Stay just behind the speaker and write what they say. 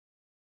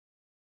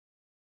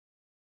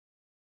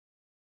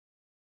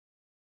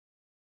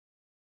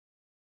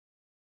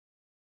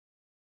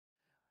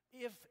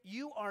If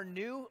you are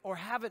new or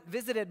haven't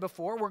visited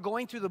before, we're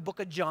going through the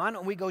book of John,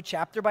 and we go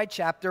chapter by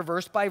chapter,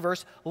 verse by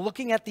verse,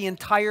 looking at the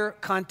entire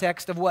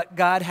context of what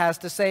God has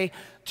to say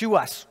to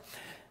us.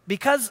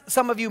 Because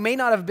some of you may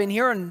not have been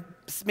here, and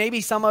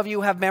maybe some of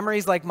you have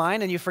memories like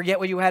mine, and you forget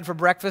what you had for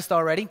breakfast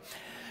already,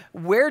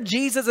 where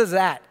Jesus is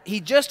at,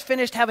 he just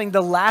finished having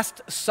the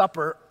Last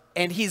Supper,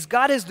 and he's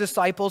got his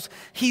disciples.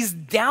 He's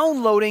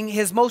downloading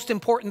his most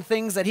important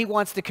things that he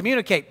wants to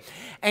communicate.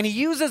 And he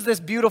uses this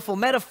beautiful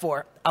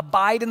metaphor,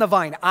 abide in the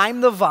vine.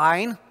 I'm the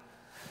vine,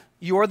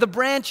 you're the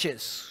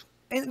branches.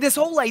 And this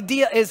whole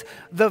idea is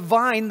the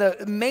vine,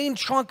 the main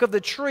trunk of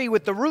the tree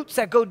with the roots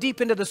that go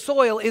deep into the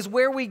soil, is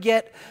where we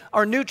get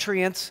our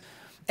nutrients.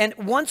 And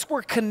once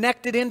we're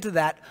connected into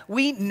that,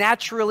 we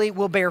naturally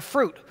will bear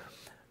fruit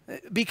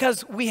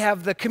because we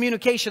have the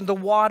communication, the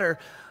water,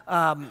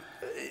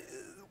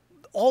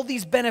 all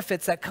these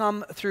benefits that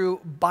come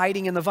through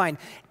abiding in the vine.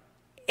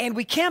 And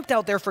we camped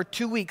out there for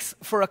 2 weeks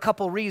for a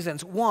couple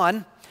reasons.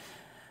 One,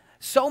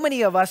 so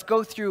many of us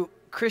go through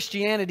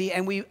Christianity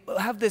and we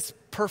have this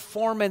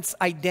performance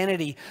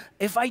identity.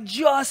 If I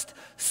just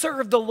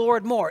serve the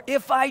Lord more,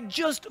 if I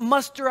just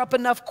muster up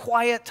enough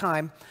quiet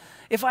time,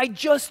 if I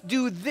just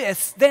do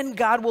this, then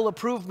God will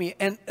approve me.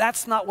 And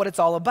that's not what it's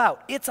all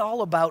about. It's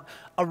all about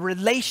a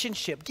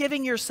relationship,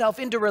 giving yourself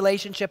into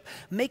relationship,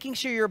 making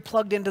sure you're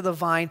plugged into the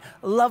vine,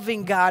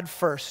 loving God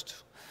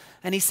first.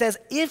 And he says,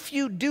 if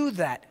you do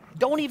that,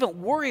 don't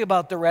even worry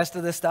about the rest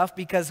of this stuff,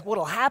 because what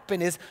will happen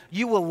is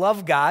you will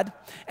love God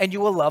and you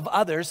will love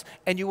others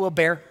and you will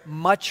bear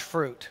much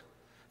fruit.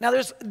 Now,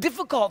 there's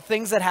difficult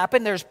things that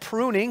happen. There's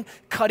pruning,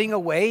 cutting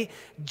away,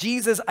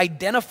 Jesus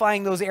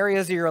identifying those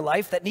areas of your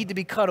life that need to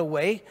be cut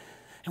away.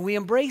 And we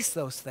embrace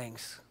those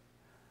things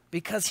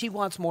because he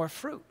wants more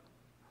fruit.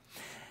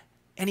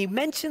 And he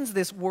mentions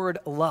this word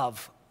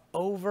love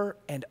over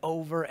and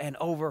over and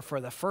over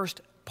for the first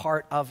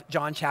part of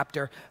John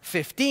chapter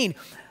 15.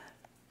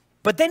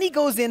 But then he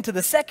goes into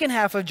the second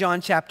half of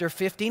John chapter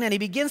 15 and he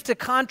begins to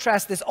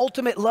contrast this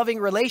ultimate loving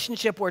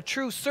relationship where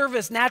true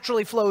service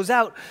naturally flows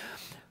out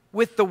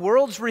with the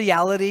world's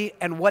reality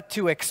and what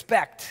to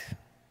expect.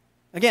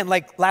 Again,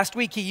 like last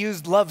week, he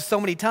used love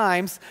so many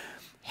times.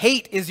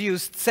 Hate is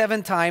used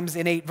 7 times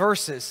in 8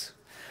 verses.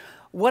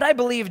 What I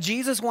believe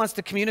Jesus wants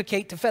to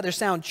communicate to Feather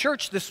Sound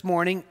Church this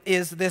morning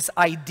is this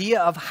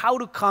idea of how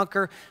to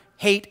conquer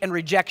hate and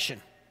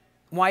rejection.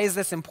 Why is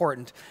this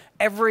important?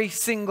 Every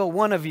single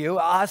one of you,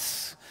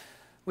 us,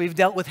 we've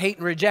dealt with hate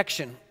and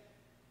rejection.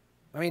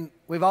 I mean,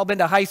 we've all been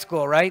to high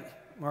school, right?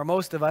 Or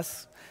most of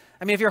us.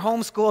 I mean, if you're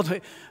homeschooled,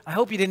 I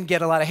hope you didn't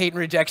get a lot of hate and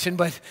rejection,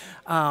 but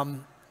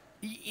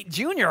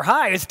junior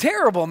high is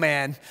terrible,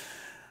 man.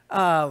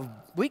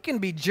 We can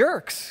be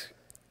jerks,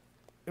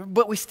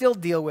 but we still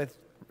deal with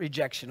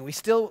rejection. We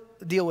still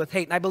deal with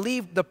hate. And I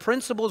believe the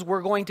principles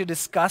we're going to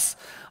discuss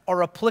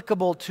are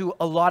applicable to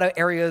a lot of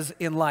areas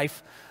in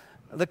life.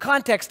 The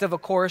context of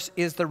course,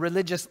 is the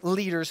religious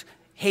leaders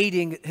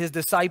hating his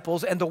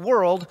disciples and the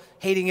world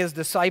hating his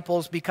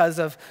disciples because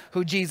of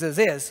who Jesus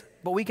is.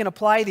 But we can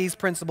apply these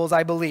principles,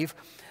 I believe,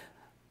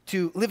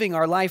 to living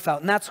our life out.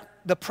 And that's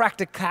the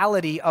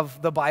practicality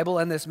of the Bible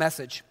and this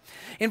message.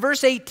 In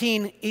verse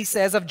 18, he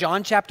says of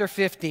John chapter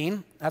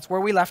 15, that's where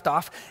we left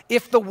off,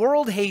 if the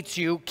world hates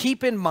you,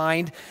 keep in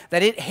mind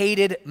that it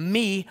hated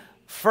me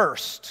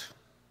first.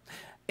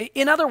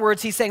 In other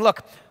words, he's saying,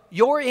 look,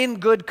 you're in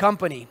good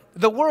company.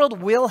 The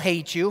world will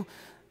hate you,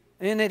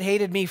 and it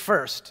hated me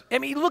first. I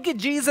mean, look at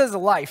Jesus'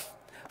 life.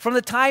 From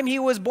the time he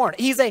was born,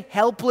 he's a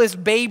helpless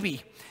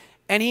baby.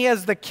 And he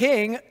is the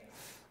king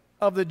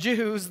of the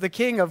Jews, the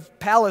king of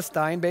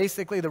Palestine,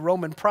 basically the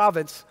Roman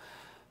province,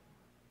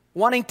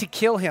 wanting to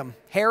kill him.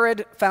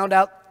 Herod found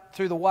out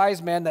through the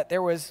wise men that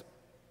there was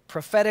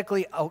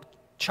prophetically a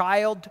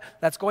child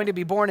that's going to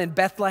be born in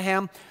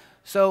Bethlehem.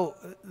 So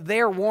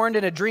they're warned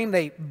in a dream.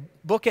 They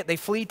book it. They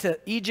flee to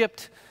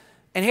Egypt.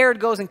 And Herod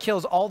goes and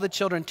kills all the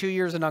children 2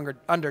 years and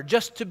under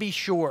just to be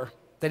sure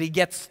that he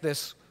gets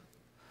this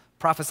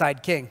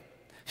prophesied king.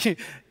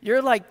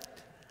 You're like,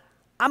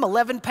 I'm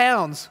 11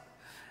 pounds,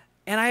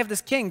 and I have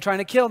this king trying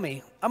to kill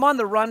me. I'm on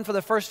the run for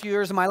the first few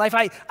years of my life.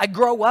 I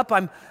grow up.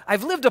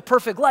 I've lived a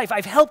perfect life.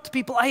 I've helped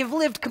people. I have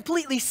lived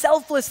completely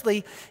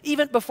selflessly,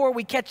 even before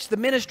we catch the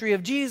ministry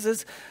of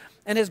Jesus.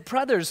 And his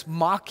brothers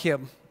mock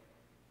him.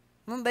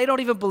 They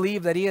don't even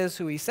believe that he is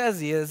who he says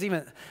he is.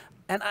 And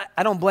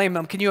I don't blame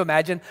them. Can you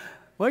imagine?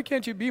 Why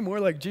can't you be more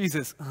like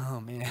Jesus?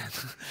 Oh, man.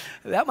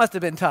 That must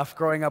have been tough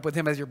growing up with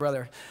him as your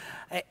brother.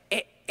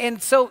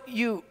 And so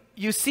you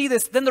see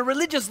this. Then the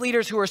religious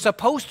leaders who are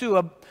supposed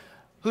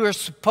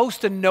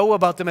to know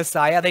about the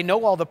Messiah, they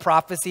know all the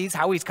prophecies,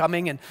 how he's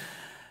coming, and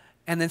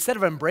instead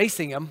of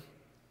embracing him,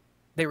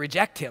 they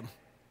reject him.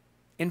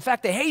 In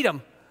fact, they hate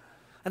him.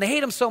 And they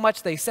hate him so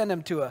much they send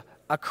him to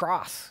a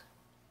cross.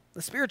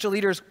 The spiritual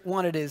leaders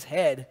wanted his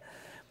head.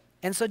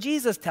 And so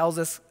Jesus tells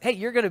us, hey,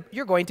 you're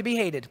going to be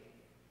hated.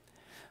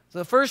 So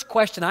the first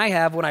question I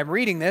have when I'm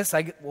reading this,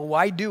 well,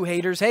 why do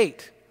haters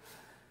hate?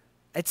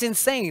 It's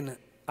insane.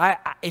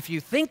 If you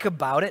think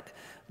about it,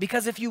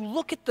 because if you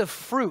look at the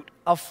fruit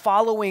of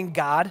following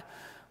God,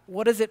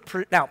 What does it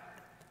now,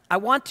 I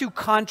want to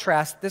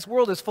contrast. This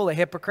world is full of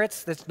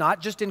hypocrites. That's not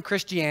just in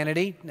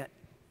Christianity.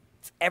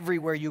 It's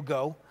everywhere you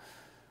go.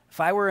 If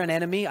I were an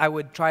enemy, I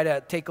would try to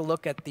take a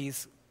look at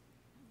these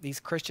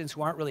Christians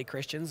who aren't really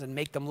Christians and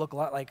make them look a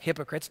lot like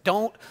hypocrites.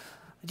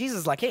 Jesus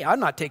is like, hey, I'm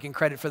not taking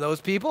credit for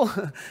those people,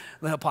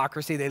 the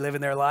hypocrisy they live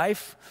in their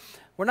life.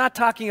 We're not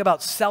talking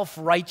about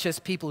self-righteous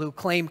people who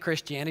claim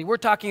Christianity. We're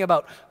talking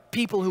about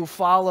people who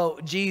follow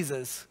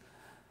Jesus.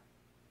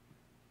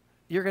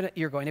 You're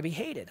going to be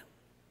hated.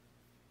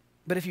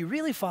 But if you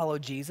really follow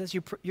Jesus,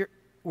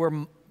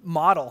 we're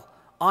model,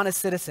 honest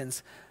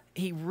citizens.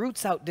 He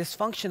roots out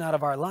dysfunction out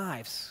of our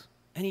lives,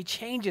 and he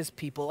changes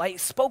people. I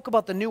spoke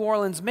about the New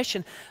Orleans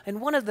mission, and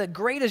one of the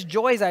greatest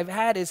joys I've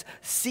had is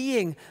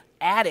seeing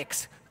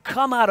addicts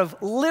come out of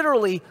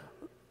literally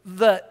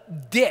the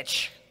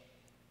ditch,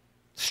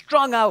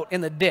 strung out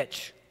in the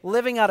ditch,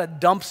 living out of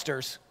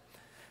dumpsters.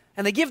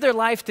 And they give their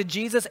life to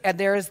Jesus, and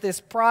there is this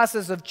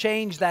process of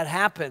change that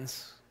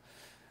happens.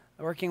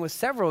 I'm working with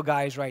several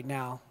guys right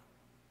now.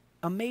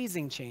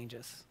 Amazing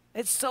changes.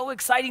 It's so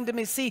exciting to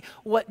me to see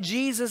what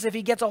Jesus, if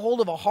he gets a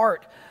hold of a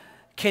heart,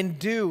 can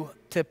do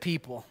to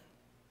people.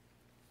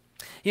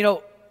 You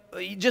know,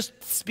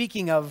 just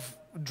speaking of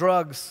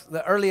drugs,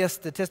 the latest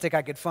statistic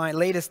I could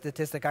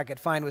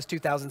find was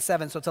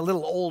 2007, so it's a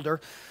little older,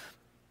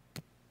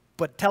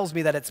 but tells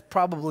me that it's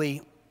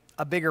probably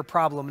a bigger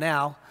problem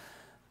now.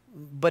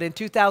 But in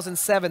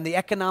 2007, the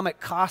economic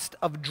cost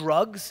of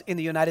drugs in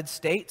the United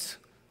States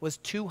was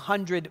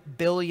 $200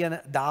 billion.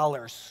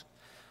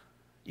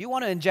 You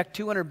want to inject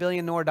 $200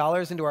 billion more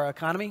into our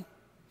economy?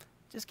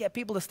 Just get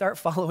people to start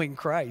following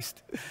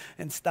Christ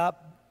and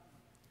stop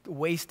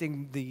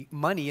wasting the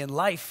money in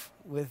life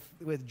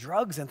with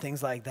drugs and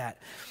things like that.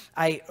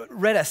 I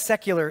read a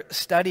secular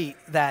study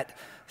that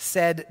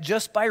said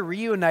just by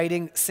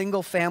reuniting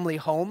single-family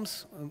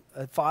homes,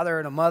 a father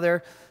and a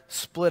mother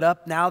split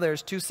up, now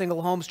there's two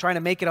single homes trying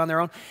to make it on their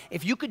own.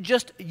 If you could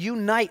just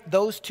unite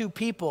those two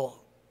people,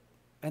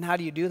 and how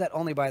do you do that?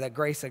 Only by the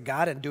grace of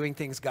God and doing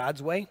things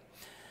God's way.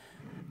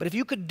 But if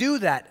you could do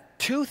that,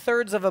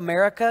 2/3 of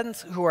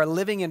Americans who are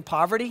living in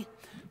poverty,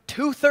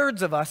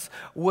 2/3 of us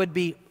would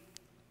be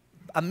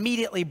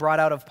immediately brought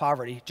out of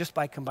poverty just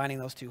by combining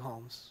those two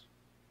homes.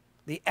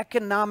 The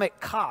economic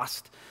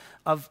cost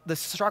of the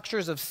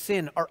structures of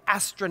sin are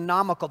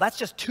astronomical. That's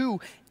just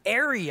two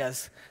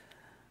areas.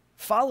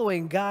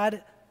 Following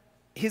God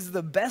is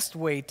the best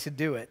way to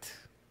do it.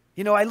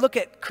 You know, I look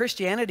at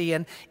Christianity,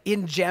 and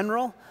in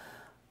general,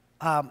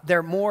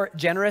 they're more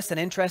generous and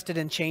interested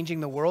in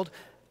changing the world.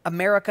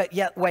 America,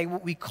 yet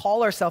we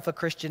call ourselves a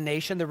Christian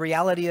nation. The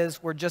reality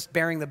is we're just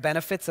bearing the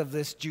benefits of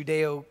this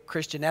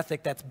Judeo-Christian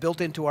ethic that's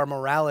built into our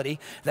morality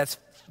that's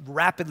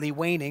rapidly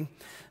waning.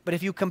 But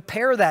if you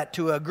compare that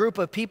to a group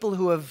of people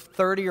who have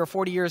 30 or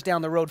 40 years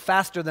down the road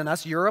faster than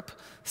us, Europe,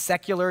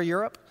 secular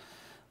Europe,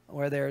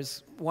 where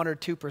there's 1 or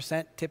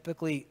 2%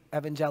 typically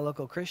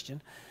evangelical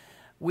Christian,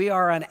 we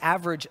are on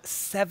average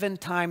 7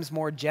 times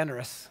more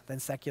generous than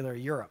secular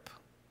Europe.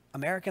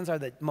 Americans are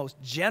the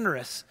most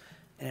generous,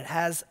 and it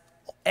has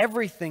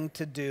everything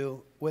to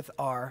do with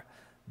our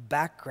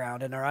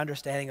background and our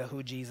understanding of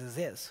who Jesus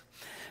is.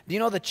 Do you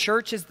know the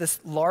church is the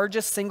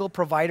largest single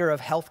provider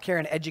of healthcare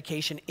and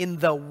education in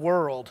the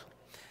world,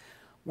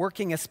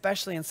 working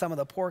especially in some of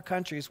the poor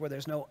countries where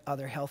there's no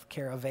other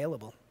healthcare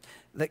available?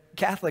 The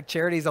Catholic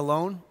Charities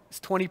alone is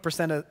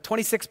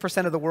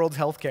 26% of the world's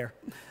healthcare.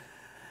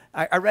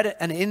 I read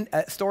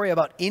a story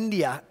about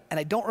India, and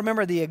I don't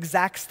remember the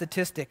exact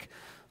statistic,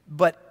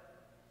 but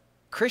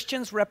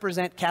Christians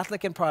represent,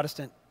 Catholic and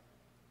Protestant,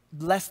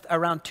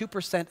 around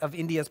 2% of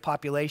India's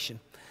population,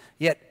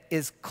 yet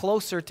is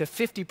closer to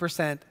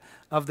 50%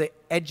 of the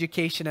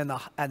education and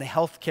the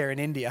healthcare in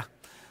India.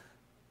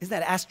 Isn't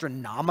that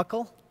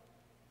astronomical?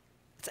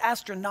 It's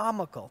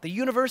astronomical. The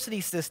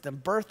university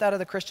system birthed out of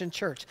the Christian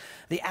church,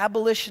 the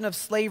abolition of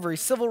slavery,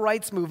 civil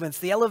rights movements,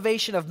 the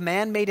elevation of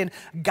man made in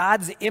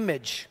God's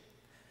image.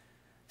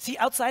 See,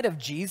 outside of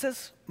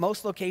Jesus,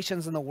 most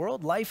locations in the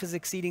world, life is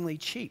exceedingly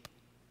cheap.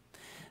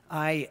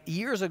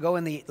 Years ago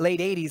in the late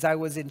 80s, I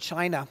was in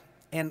China,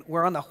 and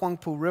we're on the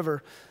Huangpu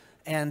River,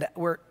 and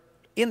we're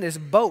in this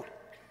boat,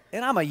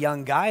 and I'm a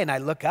young guy, and I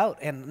look out,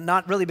 and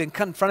not really been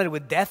confronted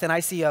with death, and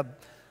I see a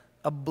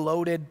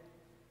bloated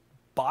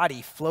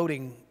body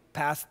floating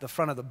past the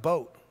front of the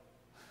boat,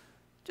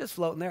 just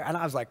floating there, and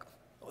I was like,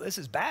 oh, this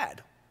is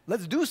bad.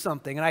 Let's do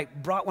something. And I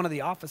brought one of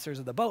the officers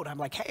of the boat. I'm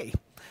like, hey,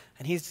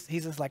 and he's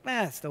just like,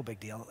 man, it's no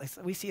big deal.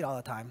 We see it all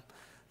the time.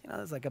 You know,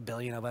 there's like 1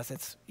 billion of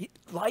us.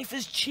 Life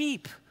is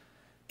cheap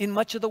in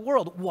much of the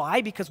world.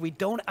 Why? Because we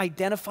don't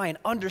identify and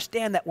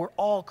understand that we're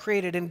all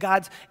created in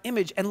God's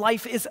image, and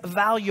life is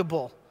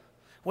valuable.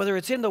 Whether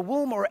it's in the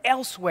womb or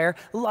elsewhere,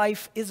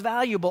 life is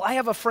valuable. I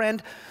have a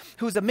friend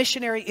who's a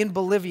missionary in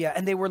Bolivia,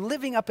 and they were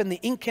living up in the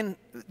Incan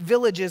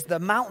villages, the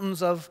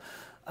mountains of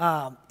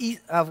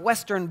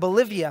western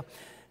Bolivia,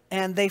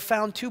 and they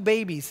found 2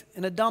 babies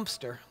in a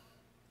dumpster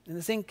in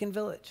this Incan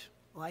village.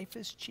 Life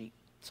is cheap.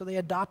 So they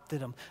adopted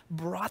them,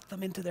 brought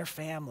them into their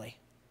family.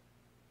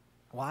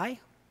 Why?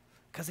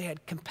 because they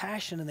had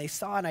compassion and they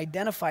saw and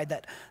identified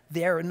that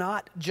they're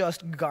not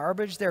just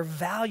garbage, they're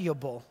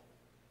valuable.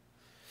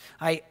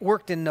 I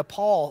worked in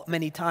Nepal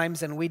many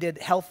times, and we did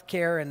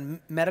healthcare and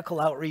medical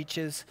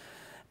outreaches,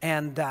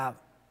 and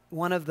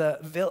one of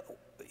the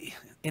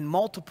in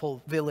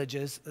multiple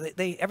villages,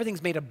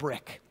 everything's made of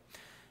brick.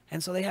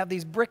 And so they have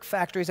these brick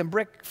factories, and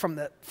brick from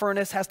the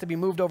furnace has to be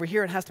moved over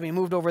here and has to be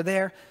moved over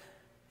there.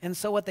 And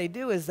so what they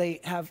do is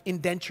they have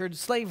indentured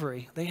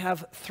slavery. They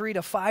have 3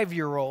 to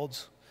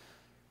 5-year-olds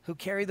who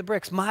carry the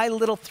bricks. My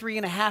little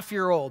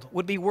 3.5-year-old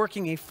would be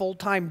working a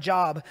full-time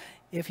job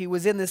if he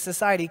was in this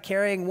society,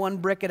 carrying one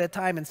brick at a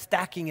time and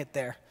stacking it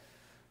there,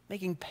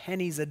 making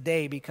pennies a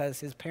day because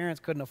his parents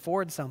couldn't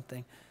afford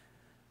something.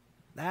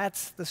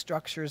 That's the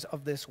structures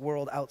of this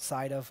world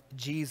outside of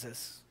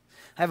Jesus.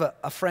 I have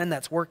a friend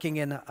that's working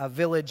in a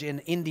village in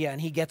India, and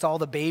he gets all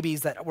the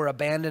babies that were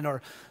abandoned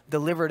or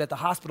delivered at the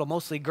hospital,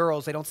 mostly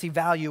girls. They don't see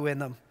value in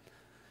them.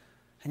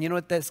 And you know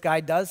what this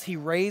guy does? He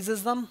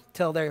raises them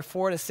till they're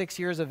 4 to 6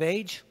 years of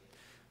age,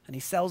 and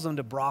he sells them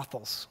to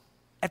brothels.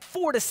 At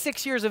 4 to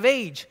 6 years of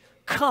age,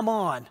 come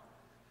on.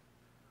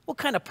 What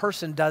kind of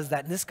person does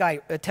that? And this guy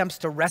attempts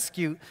to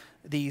rescue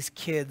these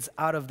kids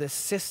out of this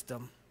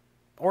system.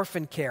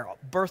 Orphan care,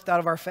 birthed out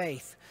of our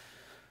faith.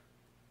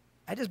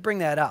 I just bring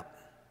that up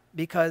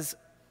because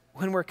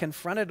when we're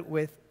confronted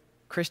with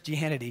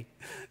Christianity,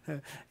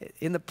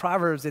 in the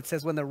Proverbs it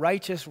says, when the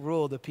righteous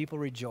rule, the people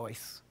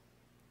rejoice.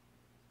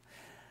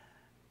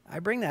 I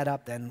bring that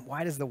up then,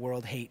 why does the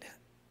world hate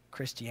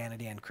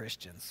Christianity and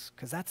Christians?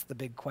 Because that's the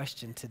big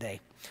question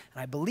today.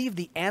 And I believe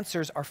the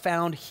answers are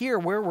found here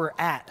where we're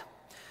at.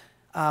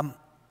 And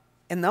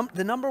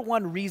the number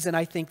one reason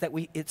I think that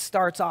it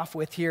starts off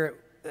with here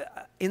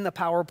in the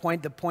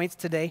PowerPoint, the points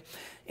today,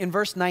 in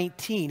verse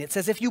 19, it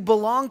says, if you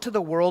belong to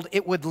the world,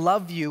 it would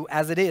love you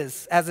as it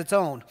is, as its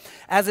own.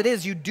 As it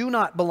is, you do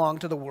not belong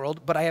to the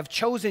world, but I have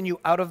chosen you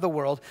out of the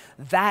world.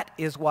 That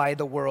is why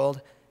the world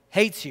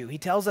hates you. He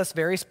tells us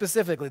very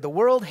specifically, the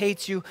world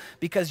hates you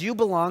because you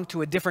belong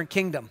to a different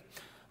kingdom.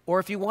 Or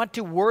if you want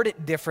to word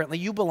it differently,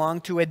 you belong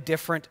to a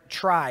different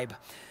tribe.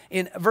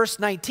 In verse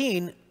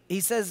 19, he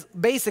says,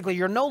 basically,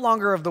 you're no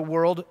longer of the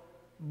world,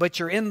 but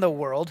you're in the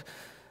world.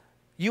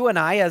 You and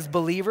I, as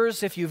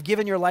believers, if you've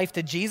given your life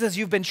to Jesus,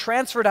 you've been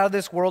transferred out of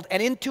this world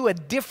and into a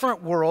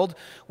different world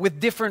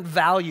with different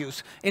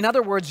values. In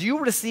other words, you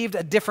received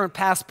a different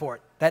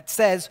passport that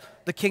says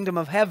the kingdom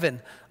of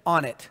heaven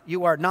on it.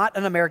 You are not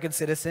an American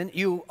citizen.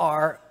 You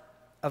are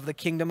of the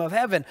kingdom of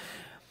heaven.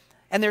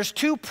 And there's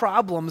two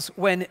problems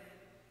when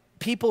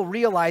people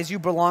realize you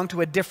belong to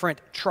a different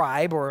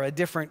tribe or a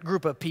different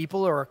group of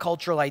people or a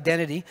cultural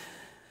identity,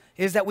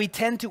 is that we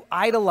tend to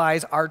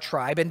idolize our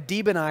tribe and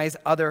demonize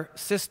other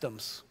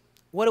systems.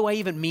 What do I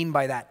even mean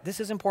by that? This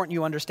is important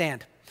you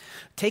understand.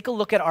 Take a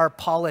look at our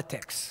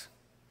politics.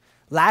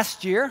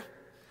 Last year,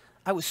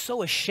 I was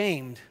so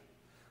ashamed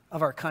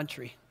of our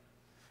country.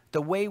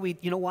 The way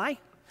you know why?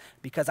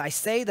 Because I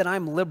say that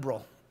I'm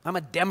liberal, I'm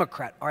a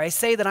Democrat, or I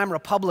say that I'm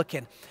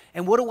Republican.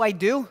 And what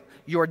do?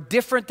 You're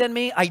different than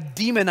me, I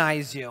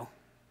demonize you.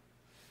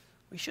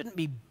 We shouldn't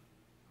be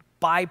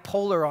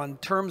bipolar on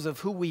terms of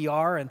who we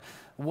are and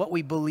what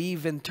we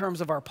believe in terms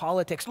of our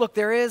politics. Look,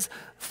 there is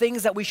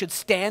things that we should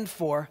stand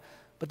for,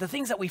 but the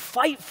things that we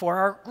fight for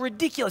are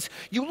ridiculous.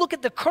 You look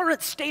at the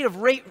current state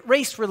of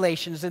race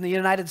relations in the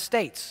United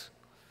States.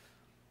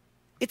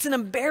 It's an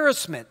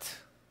embarrassment.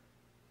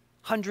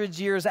 Hundreds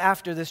of years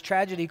after this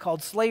tragedy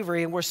called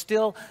slavery, and we're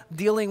still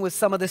dealing with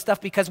some of this stuff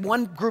because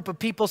one group of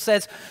people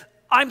says,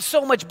 I'm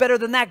so much better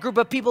than that group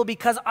of people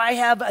because I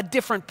have a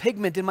different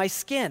pigment in my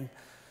skin.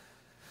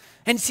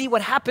 And see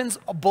what happens,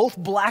 both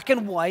black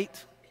and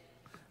white,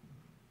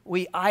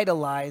 we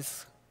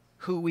idolize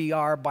who we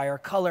are by our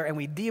color and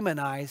we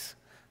demonize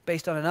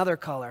based on another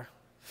color.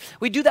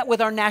 We do that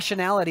with our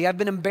nationality. I've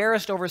been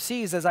embarrassed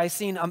overseas as I've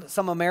seen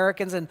some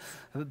Americans and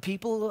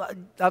people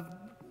of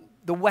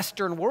the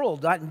Western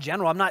world, not in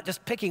general. I'm not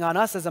just picking on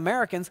us as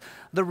Americans.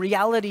 The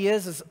reality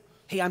is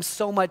hey, I'm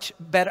so much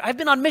better. I've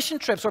been on mission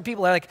trips where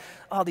people are like,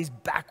 oh, these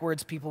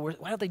backwards people,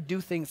 why don't they do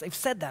things? They've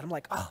said that. I'm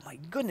like, oh my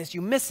goodness,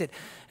 you miss it.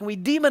 And we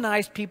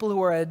demonize people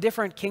who are at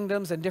different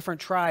kingdoms and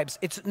different tribes.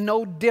 It's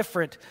no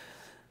different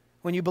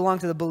when you belong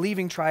to the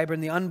believing tribe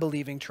and the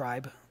unbelieving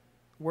tribe.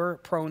 We're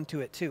prone to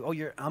it too. Oh,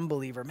 you're an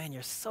unbeliever. Man,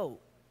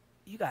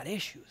 you got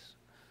issues.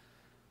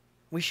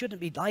 We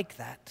shouldn't be like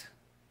that.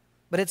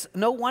 But it's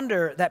no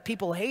wonder that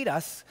people hate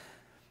us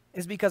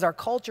is because our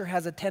culture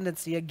has a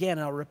tendency, again,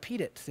 and I'll repeat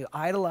it, to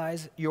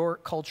idolize your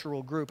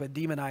cultural group and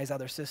demonize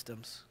other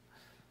systems.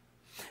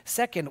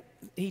 Second,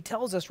 he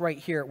tells us right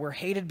here, we're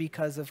hated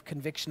because of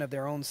conviction of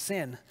their own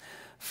sin.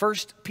 1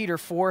 Peter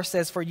 4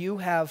 says, for you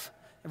have,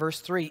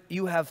 verse 3,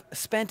 you have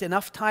spent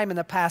enough time in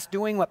the past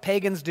doing what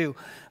pagans do,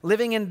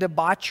 living in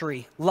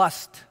debauchery,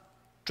 lust,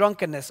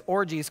 drunkenness,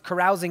 orgies,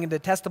 carousing, and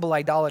detestable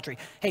idolatry.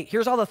 Hey,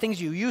 here's all the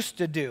things you used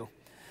to do.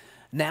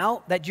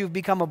 Now that you've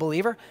become a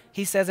believer,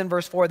 he says in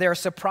verse 4, they are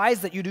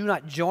surprised that you do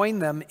not join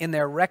them in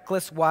their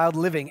reckless, wild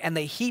living, and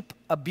they heap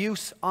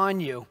abuse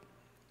on you.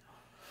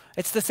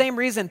 It's the same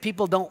reason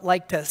people don't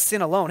like to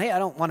sin alone. Hey, I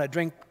don't want to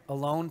drink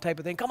alone type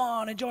of thing. Come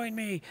on and join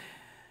me.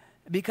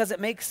 Because it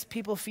makes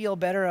people feel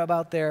better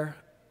about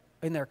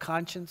in their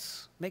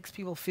conscience, makes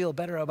people feel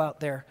better about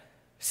their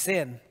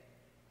sin.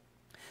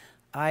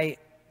 I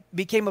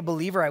became a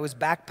believer. I was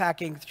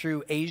backpacking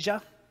through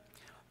Asia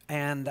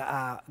and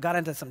got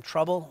into some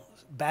trouble,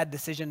 bad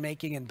decision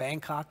making in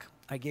Bangkok.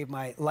 I gave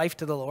my life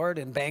to the Lord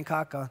in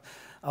Bangkok,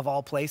 of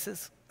all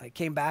places. I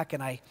came back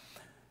and I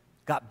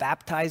got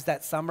baptized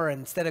that summer.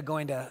 Instead of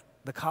going to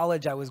the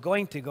college I was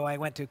going to go, I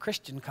went to a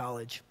Christian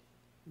college.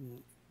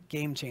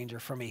 Game changer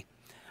for me.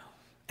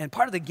 And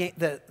part of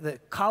the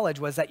college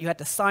was that you had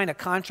to sign a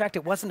contract.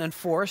 It wasn't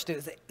enforced. It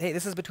was, hey,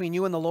 this is between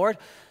you and the Lord,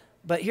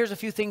 but here's a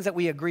few things that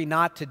we agree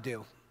not to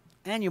do.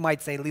 And you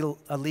might say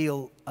a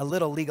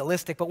little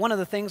legalistic, but one of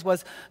the things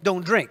was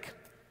don't drink.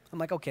 I'm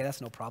like, okay,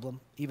 that's no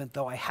problem, even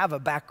though I have a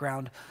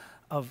background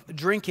of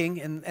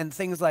drinking and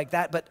things like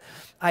that. But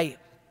I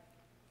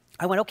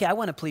went, okay, I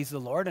want to please the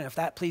Lord, and if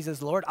that pleases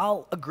the Lord,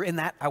 I'll agree in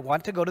that. I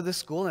want to go to this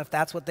school, and if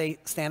that's what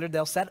standard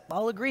they'll set,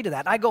 I'll agree to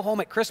that. I go home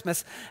at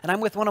Christmas, and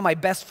I'm with one of my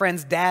best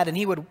friends' dad, and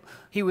he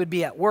would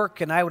be at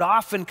work, and I would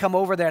often come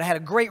over there. I had a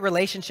great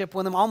relationship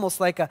with him, almost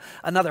like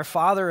another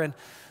father,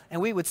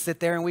 and we would sit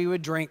there and we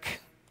would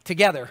drink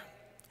together.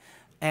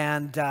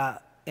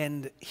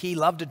 And he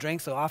loved to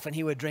drink, so often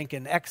he would drink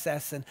in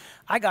excess. And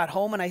I got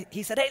home, and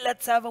he said, hey,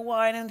 let's have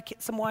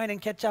some wine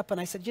and catch up. And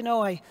I said,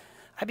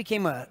 I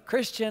became a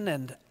Christian,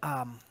 and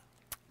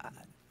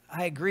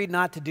I agreed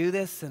not to do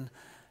this, and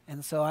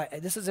so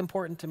this is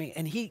important to me.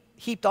 And he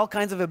heaped all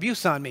kinds of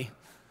abuse on me.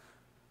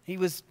 He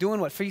was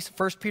doing what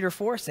 1 Peter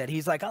 4 said.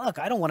 He's like, oh, look,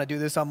 I don't want to do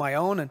this on my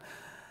own. And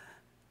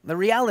the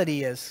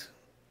reality is,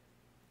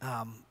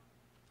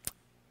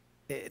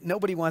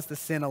 nobody wants to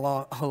sin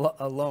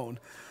alone.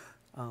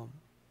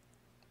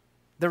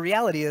 The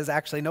reality is,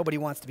 actually, nobody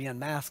wants to be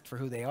unmasked for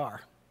who they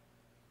are.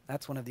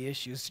 That's one of the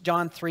issues.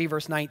 John 3,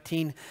 verse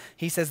 19,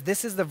 he says,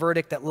 this is the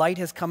verdict that light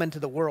has come into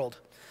the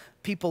world.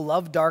 People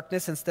love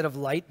darkness instead of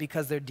light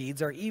because their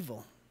deeds are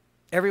evil.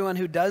 Everyone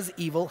who does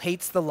evil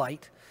hates the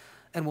light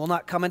and will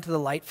not come into the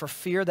light for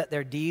fear that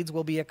their deeds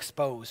will be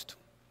exposed,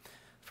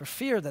 for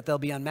fear that they'll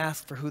be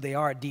unmasked for who they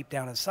are deep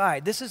down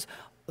inside.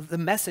 The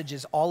message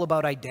is all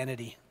about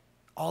identity.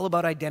 All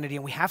about identity,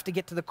 and we have to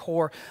get to the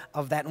core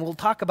of that, and we'll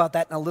talk about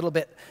that in a little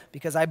bit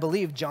because I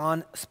believe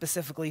John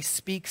specifically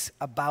speaks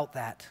about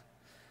that.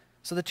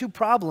 So the two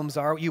problems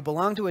are you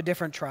belong to a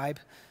different tribe,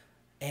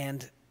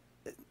 and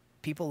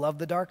people love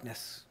the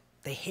darkness.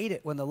 They hate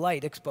it when the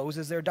light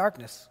exposes their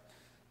darkness.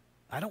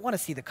 I don't want to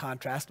see the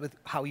contrast with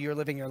how you're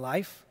living your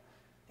life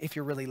if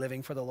you're really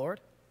living for the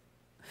Lord.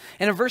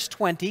 And in verse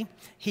 20,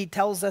 he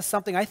tells us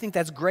something I think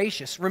that's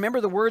gracious.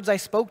 Remember the words I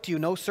spoke to you,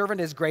 no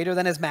servant is greater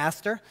than his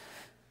master.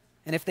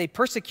 And if they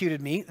persecuted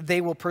me,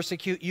 they will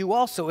persecute you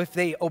also. If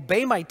they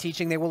obey my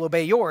teaching, they will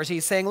obey yours.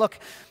 He's saying, look,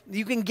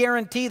 you can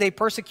guarantee they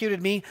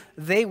persecuted me,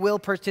 they will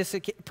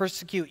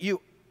persecute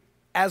you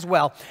as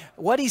well.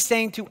 What he's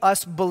saying to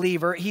us,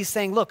 believer, he's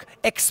saying, look,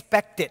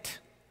 expect it.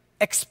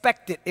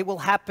 Expect it. It will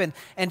happen.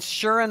 And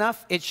sure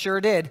enough, it sure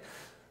did.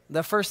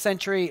 The first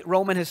century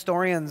Roman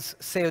historians,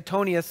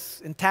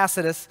 Suetonius and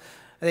Tacitus,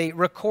 they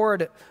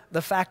record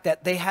the fact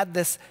that they had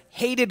this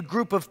hated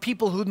group of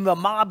people whom the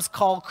mobs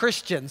call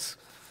Christians.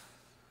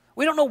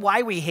 We don't know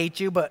why we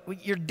hate you, but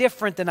you're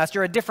different than us.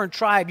 You're a different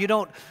tribe. You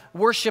don't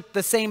worship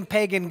the same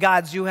pagan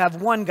gods. You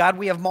have one God.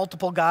 We have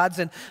multiple gods.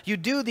 And you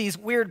do these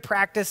weird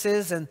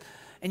practices, and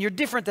you're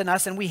different than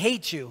us, and we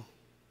hate you.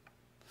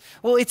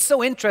 Well, it's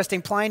so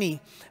interesting. Pliny,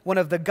 one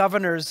of the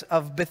governors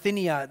of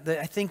Bithynia,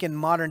 I think in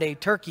modern-day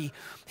Turkey,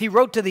 he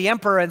wrote to the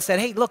emperor and said,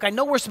 hey, look, I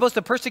know we're supposed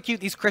to persecute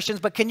these Christians,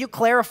 but can you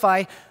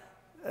clarify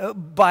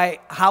why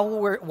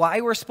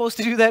we're supposed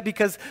to do that?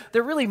 Because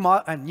they're really,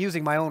 I'm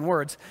using my own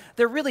words,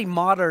 they're really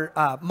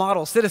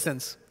model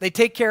citizens. They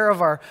take care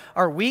of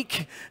our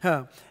weak,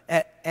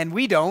 and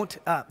we don't.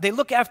 They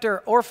look after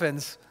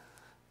orphans,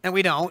 and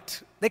we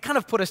don't. They kind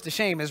of put us to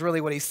shame is really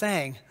what he's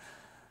saying.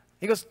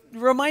 He goes,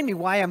 remind me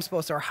why I'm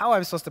supposed to, or how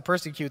I'm supposed to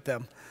persecute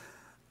them.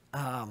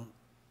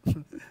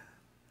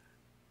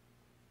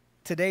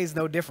 Today's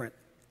no different.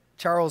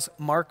 Charles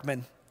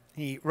Markman,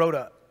 he wrote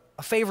a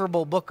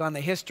favorable book on the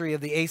history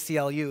of the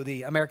ACLU,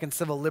 the American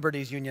Civil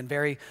Liberties Union,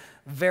 very,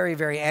 very,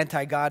 very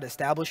anti-God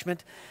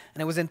establishment,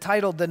 and it was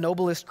entitled The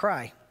Noblest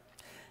Cry.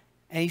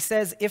 And he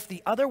says, if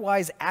the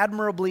otherwise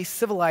admirably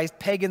civilized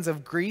pagans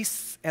of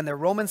Greece and their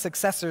Roman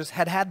successors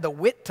had had the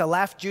wit to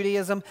laugh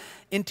Judaism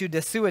into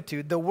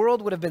desuetude, the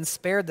world would have been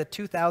spared the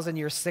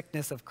 2,000-year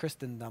sickness of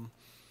Christendom.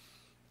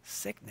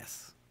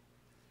 Sickness.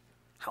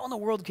 How in the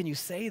world can you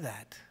say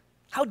that?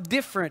 How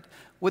different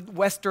would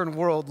Western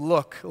world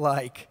look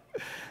like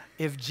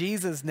if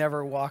Jesus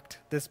never walked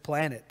this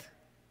planet?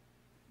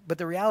 But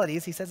the reality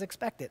is, he says,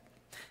 expect it.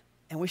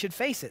 And we should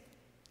face it.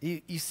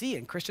 You see,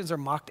 and Christians are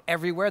mocked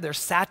everywhere. There's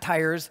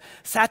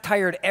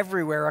satired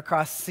everywhere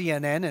across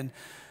CNN and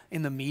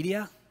in the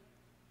media.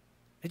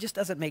 It just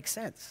doesn't make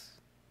sense,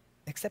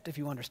 except if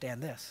you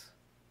understand this.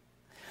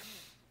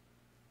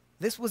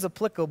 This was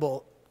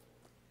applicable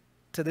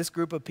to this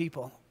group of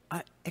people.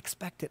 I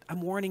expect it.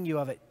 I'm warning you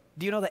of it.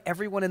 Do you know that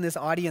everyone in this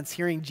audience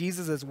hearing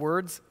Jesus'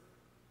 words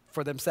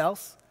for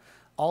themselves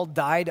all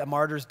died a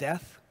martyr's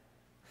death,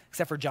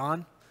 except for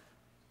John?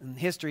 And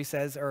history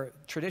says, or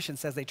tradition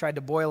says, they tried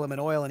to boil him in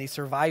oil and he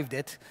survived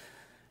it.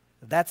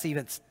 That's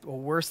even a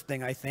worse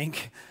thing, I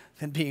think,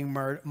 than being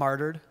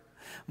martyred.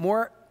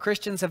 More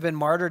Christians have been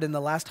martyred in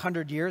the last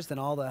 100 years than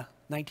all the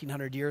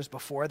 1900 years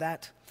before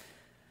that.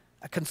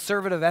 A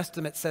conservative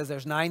estimate says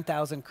there's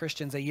 9,000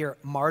 Christians a year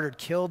martyred,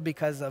 killed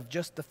because of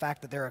just the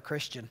fact that they're a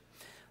Christian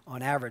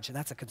on average, and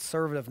that's a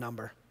conservative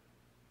number.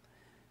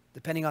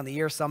 Depending on the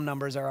year, some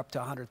numbers are up to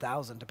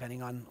 100,000,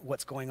 depending on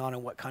what's going on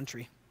in what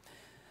country.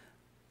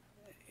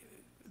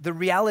 The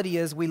reality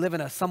is we live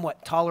in a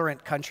somewhat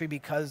tolerant country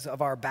because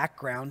of our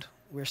background.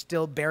 We're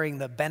still bearing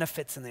the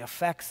benefits and the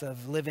effects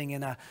of living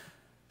in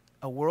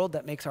a world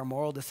that makes our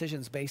moral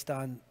decisions based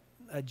on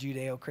a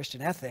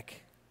Judeo-Christian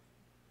ethic,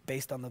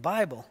 based on the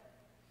Bible.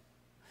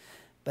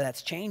 But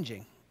that's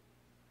changing.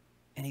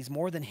 And he's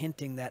more than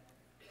hinting that,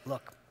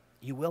 look,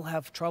 you will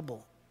have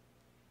trouble.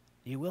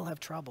 You will have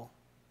trouble.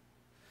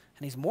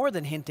 And he's more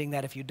than hinting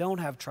that if you don't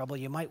have trouble,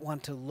 you might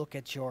want to look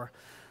at your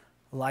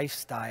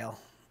lifestyle.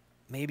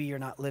 Maybe you're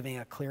not living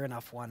a clear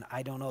enough one.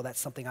 I don't know. That's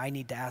something I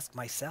need to ask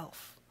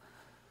myself.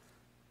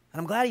 And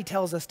I'm glad he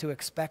tells us to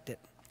expect it.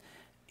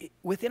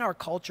 Within our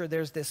culture,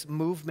 there's this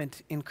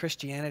movement in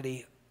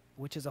Christianity,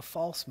 which is a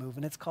false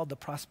movement. It's called the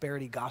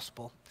prosperity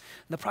gospel.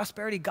 And the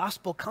prosperity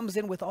gospel comes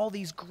in with all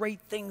these great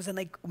things, and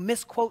they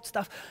misquote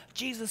stuff.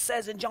 Jesus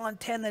says in John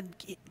 10,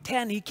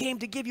 he came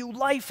to give you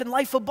life and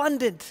life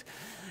abundant.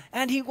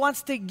 And he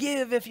wants to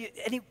give and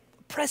he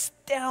pressed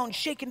down,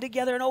 shaken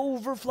together, and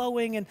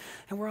overflowing. And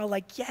we're all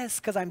like, yes,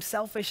 because I'm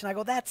selfish. And I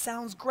go, that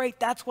sounds great.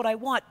 That's what I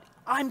want.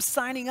 I'm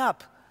signing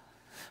up.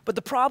 But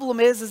the problem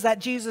is that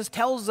Jesus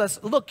tells us,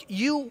 look,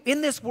 you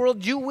in this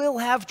world, you will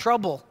have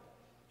trouble.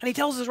 And he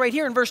tells us right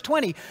here in verse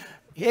 20,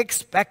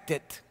 expect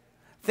it.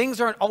 Things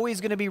aren't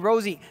always going to be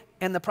rosy.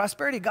 And the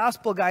prosperity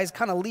gospel guys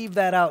kind of leave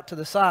that out to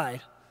the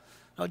side.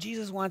 No,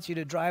 Jesus wants you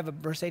to drive a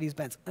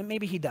Mercedes-Benz. And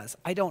maybe he does.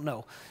 I don't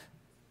know.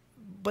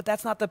 But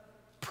that's not the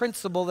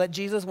principle that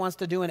Jesus wants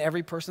to do in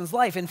every person's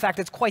life. In fact,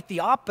 it's quite the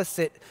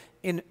opposite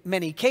in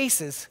many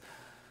cases.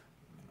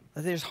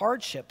 There's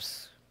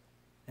hardships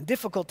and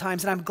difficult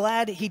times. And I'm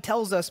glad he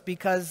tells us,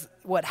 because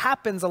what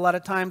happens a lot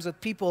of times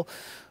with people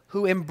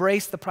who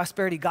embrace the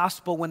prosperity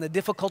gospel, when the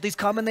difficulties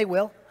come, and they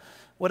will,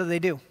 what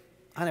do?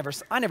 I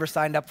never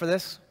signed up for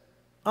this.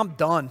 I'm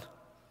done.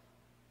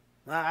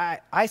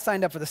 I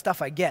signed up for the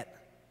stuff I get.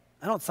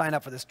 I don't sign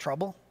up for this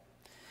trouble.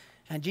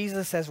 And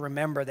Jesus says,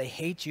 remember, they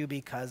hate you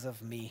because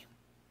of me.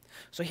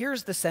 So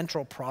here's the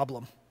central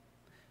problem.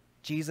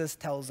 Jesus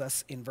tells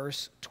us in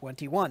verse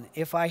 21,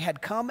 if I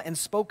had come and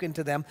spoken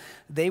to them,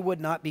 they would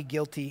not be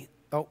guilty.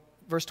 Oh,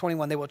 verse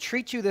 21, they will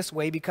treat you this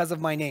way because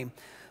of my name,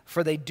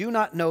 for they do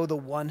not know the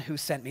one who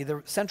sent me.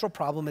 The central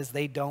problem is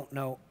they don't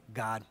know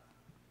God.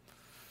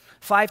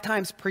 5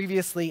 times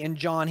previously in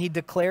John, he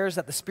declares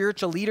that the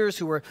spiritual leaders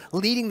who were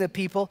leading the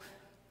people,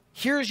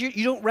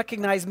 you don't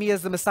recognize me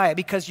as the Messiah,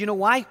 because you know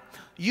why?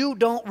 You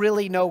don't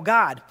really know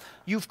God.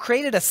 You've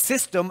created a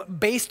system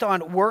based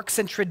on works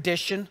and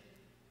tradition,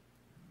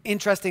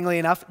 interestingly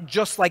enough,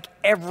 just like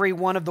every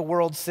one of the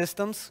world's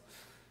systems,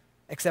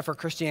 except for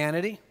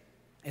Christianity.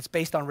 It's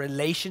based on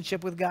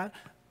relationship with God.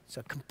 It's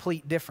a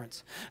complete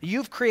difference.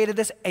 You've created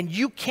this, and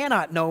you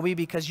cannot know me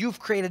because you've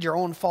created your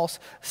own false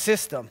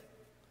system.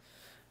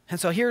 And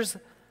so here's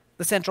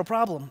the central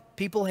problem.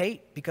 People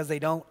hate because they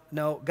don't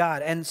know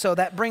God. And so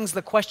that brings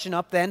the question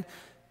up then,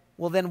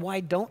 well then why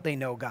don't they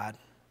know God?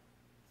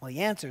 Well, he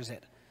answers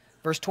it.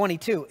 Verse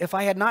 22, if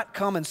I had not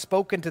come and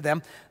spoken to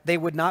them, they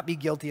would not be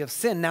guilty of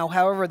sin. Now,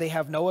 however, they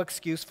have no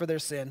excuse for their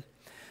sin.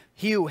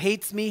 He who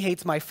hates me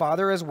hates my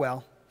Father as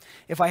well.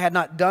 If I had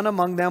not done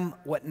among them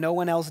what no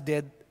one else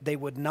did, they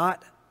would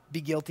not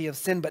be guilty of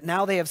sin. But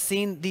now they have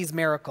seen these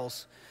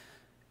miracles,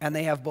 and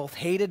they have both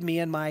hated me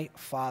and my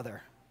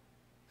Father.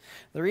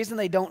 The reason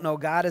they don't know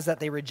God is that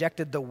they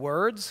rejected the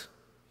words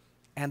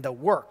and the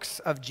works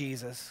of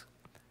Jesus,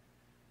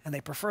 and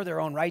they prefer their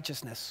own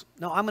righteousness.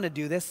 No, I'm going to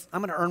do this.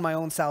 I'm going to earn my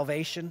own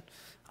salvation.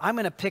 I'm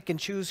going to pick and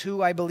choose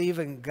who I believe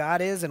in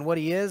God is and what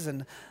he is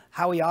and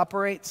how he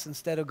operates,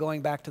 instead of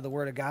going back to the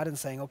Word of God and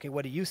saying, okay,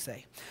 what do you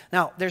say?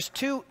 Now, there's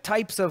 2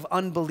 types of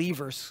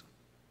unbelievers.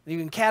 You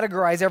can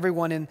categorize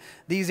everyone in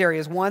these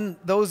areas. One,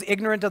 those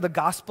ignorant of the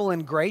gospel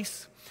and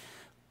grace.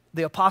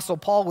 The Apostle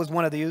Paul was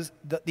one of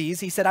these.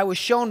 He said, I was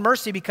shown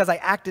mercy because I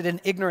acted in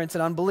ignorance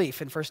and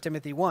unbelief in 1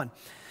 Timothy 1.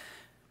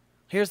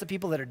 Here's the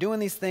people that are doing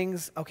these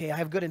things. Okay, I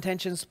have good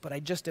intentions, but I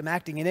just am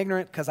acting in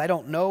ignorance because I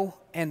don't know.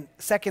 And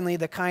secondly,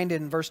 the kind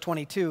in verse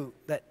 22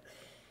 that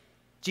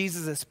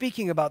Jesus is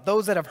speaking about,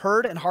 those that have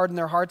heard and hardened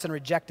their hearts and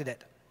rejected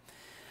it.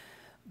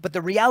 But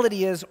the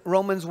reality is,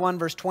 Romans 1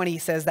 verse 20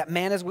 says that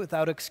man is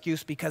without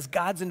excuse because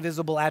God's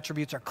invisible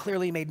attributes are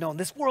clearly made known.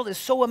 This world is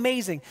so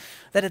amazing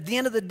that at the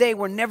end of the day,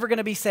 we're never going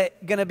to be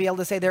able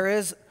to say there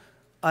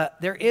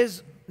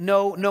is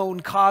no known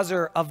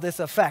causer of this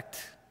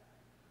effect.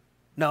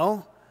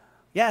 No.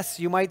 Yes,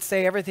 you might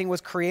say everything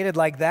was created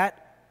like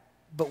that,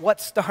 But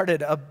what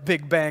started a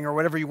big bang, or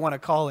whatever you want to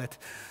call it?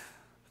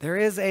 There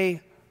is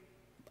a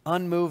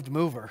unmoved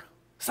mover.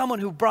 Someone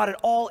who brought it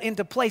all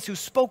into place, who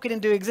spoke it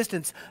into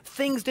existence.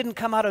 Things didn't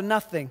come out of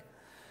nothing.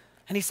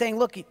 And he's saying,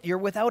 look, you're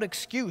without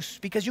excuse,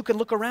 because you can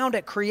look around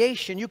at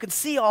creation. You can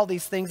see all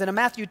these things. And in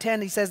Matthew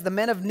 10, he says, the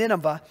men of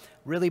Nineveh,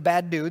 really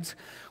bad dudes,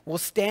 will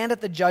stand at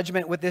the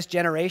judgment with this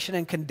generation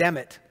and condemn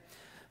it.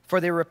 For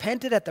they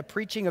repented at the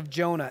preaching of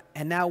Jonah,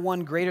 and now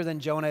one greater than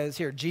Jonah is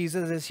here.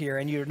 Jesus is here,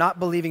 and you're not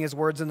believing his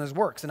words and his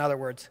works. In other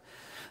words,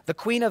 the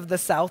queen of the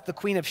south, the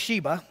queen of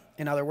Sheba,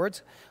 in other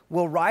words,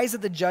 will rise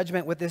at the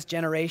judgment with this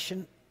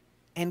generation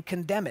and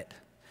condemn it.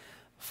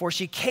 For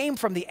she came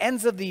from the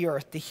ends of the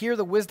earth to hear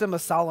the wisdom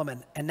of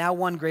Solomon, and now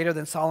one greater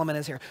than Solomon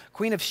is here.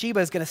 Queen of Sheba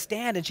is going to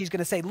stand, and she's going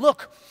to say,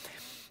 look,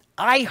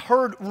 I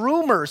heard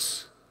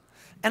rumors.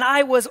 And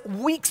I was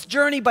weeks'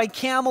 journey by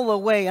camel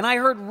away, and I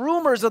heard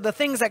rumors of the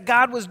things that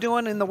God was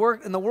doing in the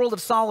world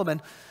of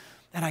Solomon.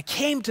 And I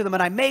came to them,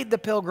 and I made the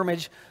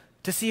pilgrimage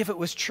to see if it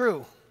was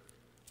true.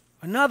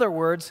 In other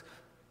words,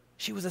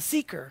 she was a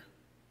seeker.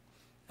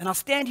 And I'll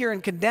stand here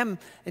and condemn,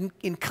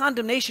 in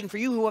condemnation for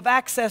you who have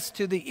access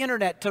to the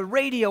internet, to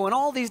radio, and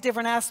all these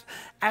different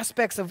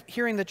aspects of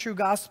hearing the true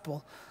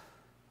gospel,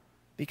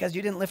 because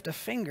you didn't lift a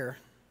finger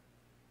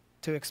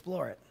to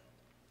explore it.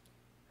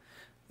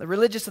 The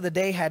religious of the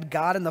day had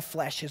God in the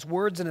flesh, his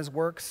words and his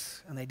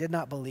works, and they did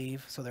not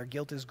believe, so their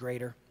guilt is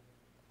greater.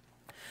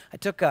 I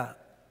took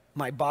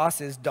my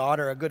boss's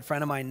daughter, a good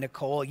friend of mine,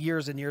 Nicole,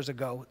 years and years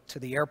ago to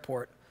the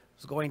airport. I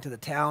was going to the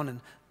town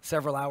and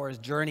several hours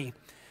journey,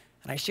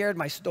 and I shared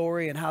my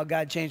story and how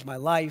God changed my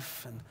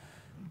life. And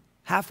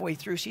halfway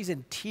through, she's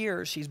in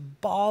tears, she's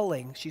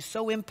bawling. She's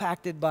so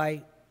impacted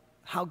by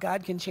how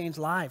God can change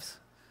lives.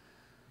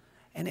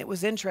 And it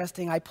was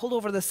interesting. I pulled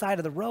over to the side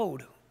of the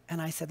road,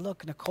 and I said,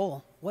 look,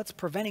 Nicole, what's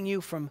preventing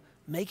you from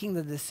making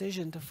the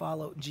decision to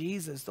follow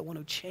Jesus, the one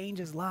who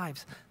changes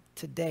lives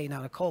today?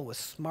 Now, Nicole was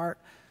smart.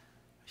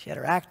 She had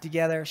her act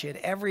together. She had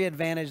every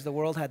advantage the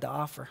world had to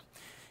offer.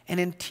 And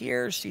in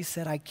tears, she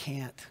said, I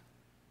can't.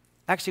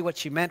 Actually, what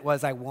she meant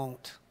was, I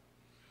won't.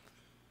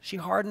 She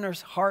hardened her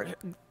heart.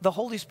 The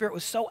Holy Spirit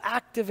was so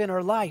active in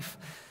her life,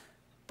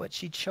 but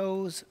she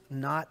chose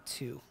not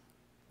to,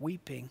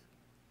 weeping,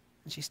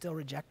 and she still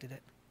rejected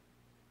it.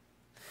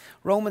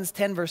 Romans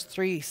 10 verse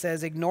 3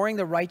 says, ignoring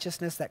the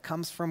righteousness that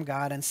comes from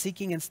God and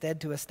seeking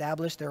instead to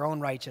establish their own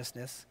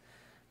righteousness,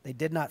 they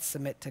did not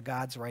submit to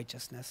God's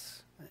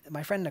righteousness.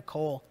 My friend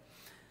Nicole,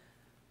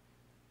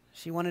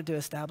 she wanted to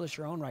establish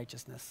her own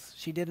righteousness.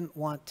 She didn't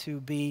want to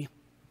be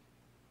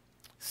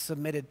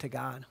submitted to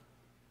God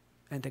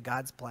and to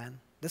God's plan,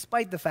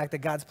 despite the fact that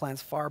God's plan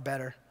is far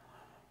better.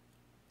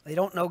 They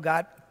don't know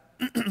God.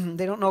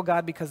 They don't know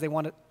God because they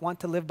want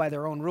to live by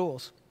their own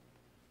rules.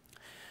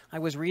 I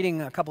was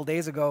reading a couple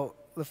days ago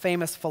the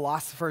famous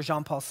philosopher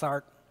Jean-Paul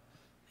Sartre.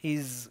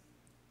 He's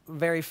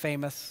very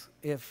famous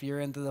if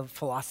you're into the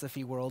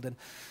philosophy world, and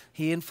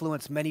he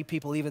influenced many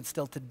people even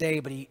still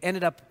today, but he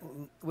ended up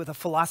with a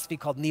philosophy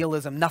called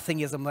nihilism,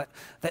 nothingism,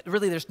 that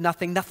really there's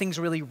nothing, nothing's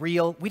really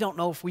real. We don't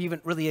know if we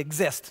even really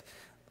exist.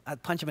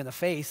 I'd punch him in the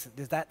face.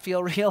 Does that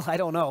feel real? I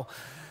don't know.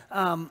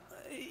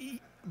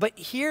 But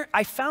here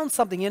I found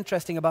something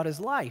interesting about his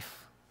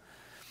life,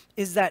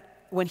 is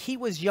that when he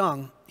was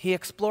young, he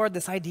explored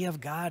this idea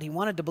of God. He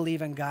wanted to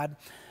believe in God,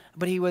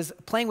 but he was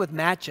playing with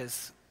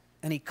matches,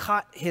 and he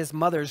caught his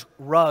mother's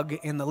rug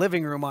in the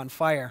living room on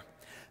fire,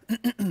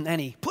 and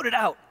he put it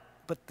out,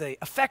 but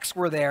the effects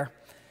were there,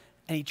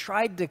 and he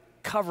tried to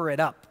cover it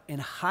up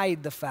and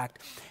hide the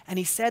fact. And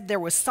he said there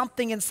was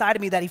something inside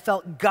of me that he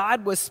felt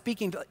God was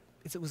speaking to.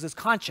 It was his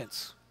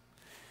conscience.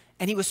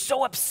 And he was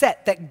so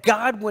upset that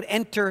God would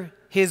enter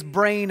his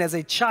brain as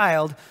a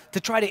child to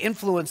try to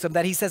influence him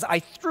that he says, I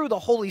threw the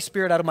Holy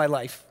Spirit out of my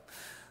life.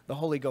 The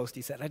Holy Ghost,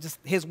 he said.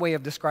 His way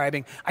of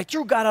describing, I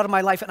threw God out of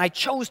my life and I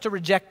chose to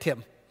reject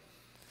him.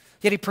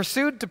 Yet he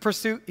preferred to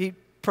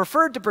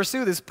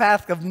pursue this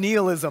path of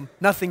nihilism,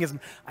 nothingism.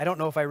 I don't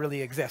know if I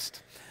really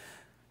exist.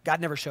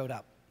 God never showed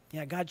up.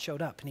 Yeah, God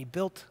showed up and he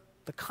built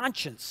the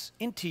conscience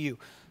into you.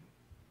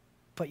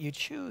 But you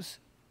choose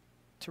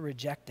to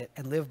reject it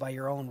and live by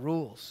your own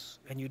rules.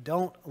 And you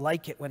don't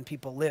like it when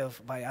people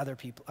live by other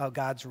people,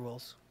 God's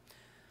rules.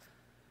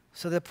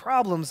 So the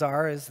problems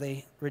is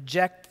they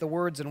reject the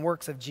words and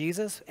works of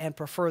Jesus and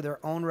prefer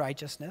their own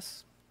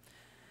righteousness.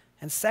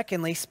 And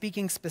secondly,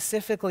 speaking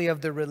specifically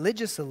of the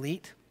religious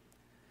elite,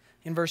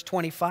 in verse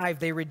 25,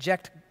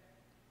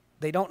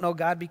 they don't know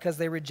God because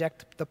they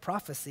reject the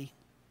prophecy.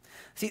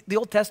 See, the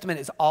Old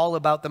Testament is all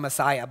about the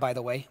Messiah, by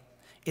the way.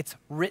 It's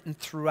written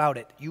throughout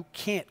it. You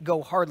can't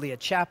go hardly a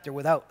chapter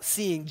without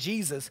seeing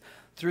Jesus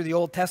through the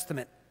Old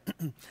Testament.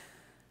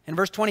 In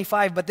verse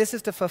 25, but this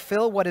is to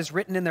fulfill what is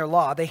written in their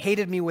law. They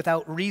hated me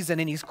without reason.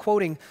 And he's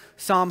quoting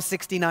Psalm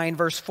 69,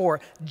 verse 4.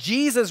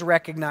 Jesus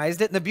recognized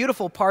it. And the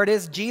beautiful part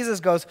is Jesus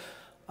goes,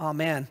 oh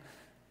man,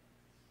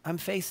 I'm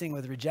facing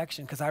with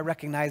rejection because I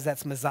recognize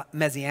that's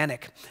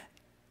messianic.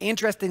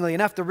 Interestingly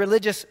enough, the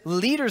religious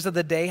leaders of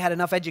the day had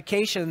enough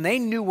education. And they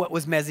knew what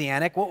was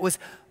messianic, what was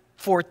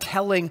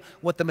foretelling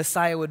what the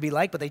Messiah would be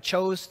like, but they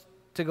chose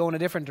to go in a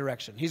different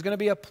direction. He's going to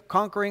be a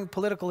conquering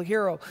political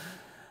hero.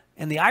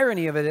 And the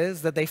irony of it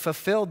is that they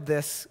fulfilled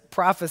this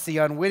prophecy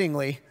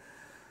unwittingly,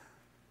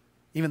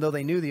 even though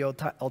they knew the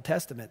Old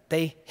Testament.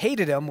 They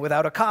hated him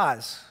without a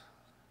cause.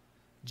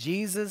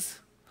 Jesus,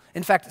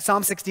 in fact,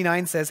 Psalm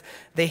 69 says,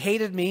 they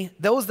hated me.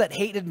 Those that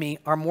hated me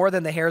are more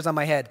than the hairs on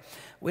my head.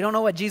 We don't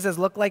know what Jesus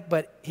looked like,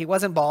 but he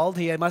wasn't bald.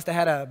 He must have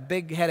had a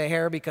big head of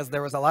hair because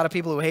there was a lot of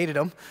people who hated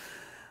him.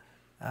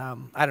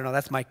 I don't know,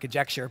 that's my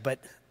conjecture, but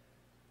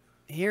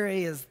here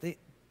he is.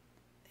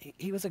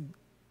 He was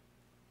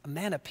a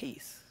man of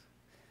peace.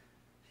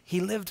 He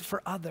lived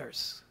for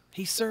others.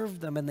 He served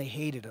them and they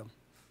hated him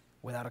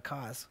without a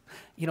cause.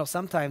 You know,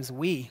 sometimes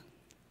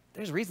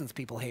there's reasons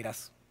people hate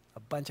us. A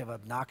bunch of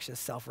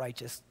obnoxious,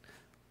 self-righteous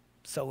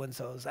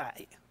so-and-sos.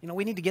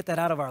 We need to get that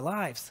out of our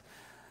lives.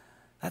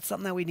 That's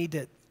something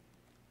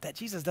that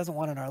Jesus doesn't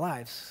want in our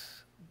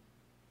lives.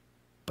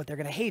 But they're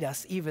going to hate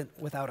us even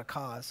without a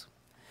cause.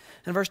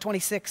 In verse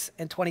 26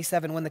 and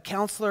 27, when the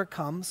counselor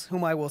comes,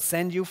 whom I will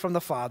send you from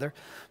the Father,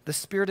 the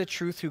Spirit of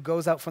truth who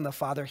goes out from the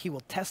Father, he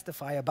will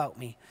testify about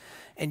me.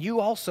 And you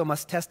also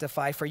must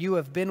testify, for you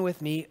have been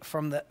with me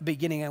from the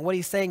beginning. And what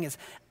he's saying is,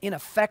 in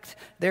effect,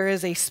 there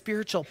is a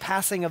spiritual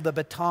passing of the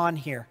baton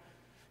here.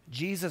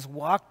 Jesus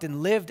walked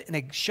and lived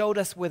and showed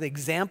us with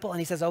example. And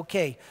he says,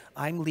 okay,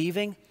 I'm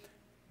leaving.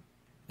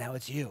 Now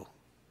it's you.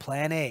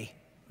 Plan A,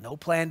 no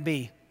plan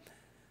B.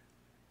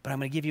 But I'm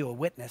going to give you a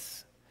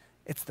witness.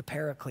 It's the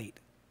Paraclete.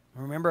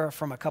 Remember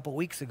from a couple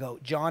weeks ago,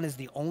 John is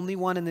the only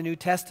one in the New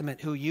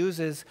Testament who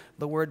uses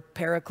the word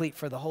Paraclete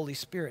for the Holy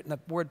Spirit. And the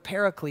word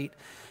Paraclete,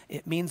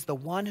 it means the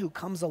one who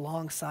comes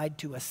alongside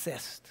to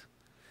assist.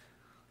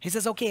 He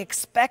says, okay,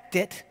 expect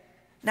it.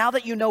 Now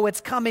that you know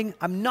it's coming,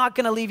 I'm not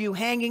going to leave you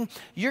hanging.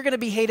 You're going to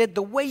be hated.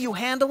 The way you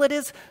handle it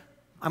is,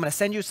 I'm going to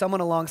send you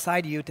someone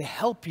alongside you to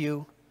help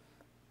you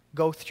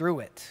go through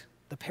it.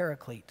 The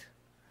Paraclete.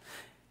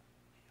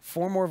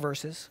 4 more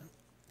verses.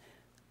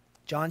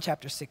 John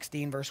chapter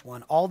 16, verse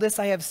 1. All this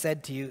I have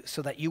said to you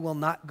so that you will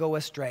not go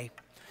astray.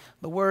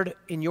 The word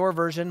in your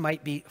version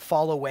might be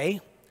fall away,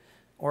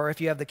 or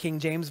if you have the King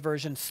James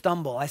version,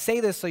 stumble. I say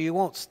this so you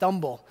won't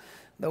stumble.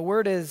 The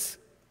word is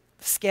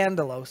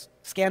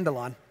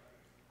scandalon.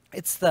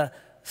 It's the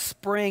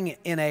spring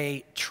in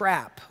a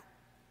trap.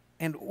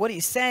 And what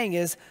he's saying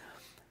is,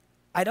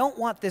 I don't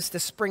want this to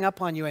spring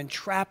up on you and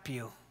trap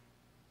you.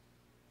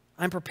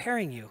 I'm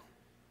preparing you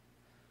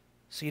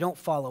so you don't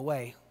fall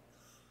away.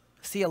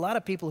 See, a lot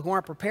of people who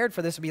aren't prepared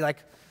for this will be like,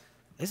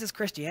 this is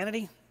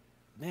Christianity?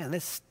 Man,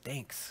 this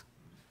stinks.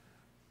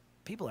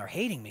 People are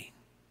hating me.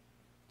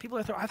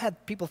 I've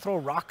had people throw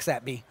rocks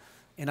at me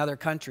in other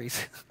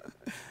countries.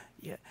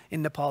 Yeah.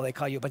 In Nepal, they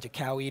call you a bunch of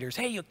cow eaters.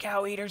 Hey, you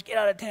cow eaters, get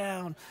out of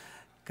town.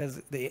 Because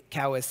the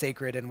cow is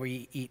sacred and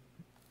we eat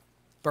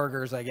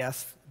burgers, I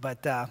guess.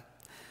 But,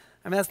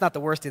 that's not the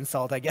worst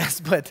insult, I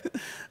guess. But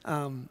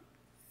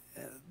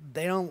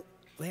they don't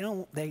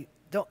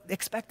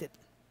expect it.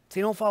 So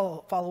you don't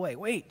fall away.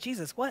 Wait,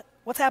 Jesus,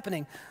 what's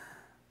happening?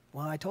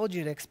 Well, I told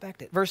you to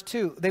expect it. Verse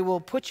 2, they will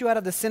put you out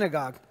of the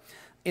synagogue.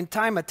 A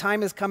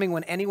time is coming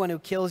when anyone who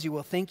kills you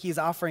will think he is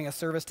offering a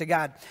service to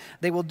God.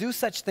 They will do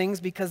such things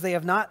because they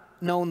have not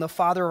known the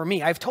Father or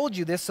me. I've told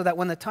you this so that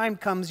when the time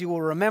comes, you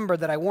will remember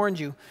that I warned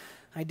you.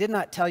 I did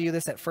not tell you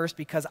this at first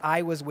because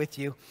I was with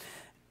you.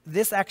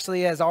 This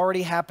actually has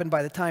already happened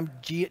by the time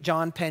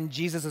John penned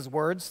Jesus'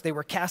 words. They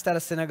were cast out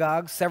of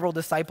synagogues. Several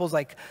disciples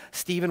like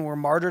Stephen were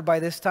martyred by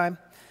this time.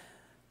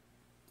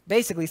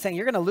 Basically saying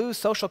you're going to lose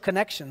social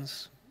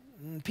connections.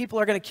 People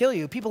are going to kill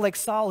you. People like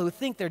Saul who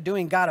think they're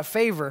doing God a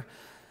favor.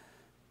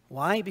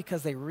 Why?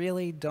 Because they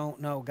really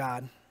don't know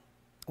God.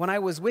 When I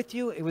was with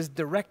you, it was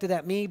directed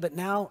at me, but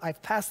now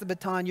I've passed the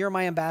baton. You're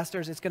my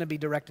ambassadors. It's going to be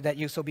directed at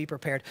you, so be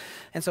prepared.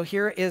 And so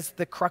here is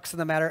the crux of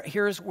the matter.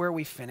 Here's where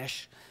we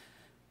finish.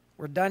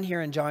 We're done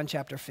here in John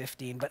chapter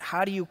 15, but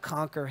how do you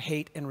conquer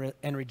hate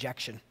and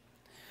rejection?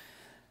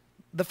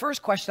 The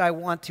first question I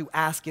want to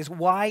ask is,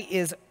 why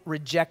is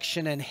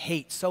rejection and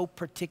hate so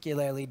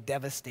particularly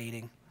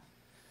devastating?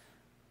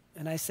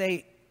 And I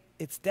say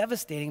it's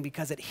devastating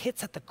because it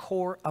hits at the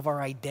core of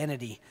our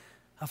identity,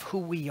 of who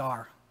we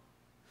are.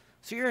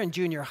 So you're in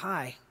junior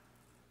high,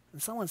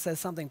 and someone says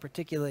something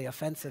particularly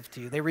offensive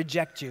to you. They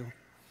reject you.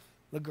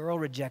 The girl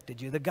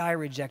rejected you. The guy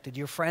rejected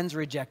you. Your friends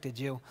rejected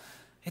you.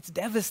 It's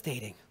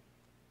devastating.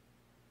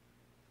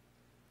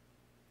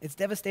 It's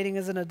devastating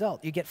as an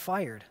adult. You get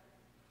fired.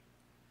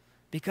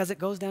 Because it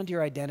goes down to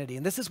your identity.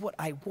 And this is what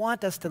I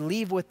want us to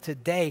leave with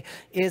today,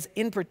 is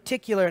in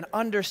particular an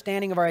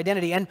understanding of our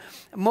identity. And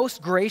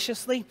most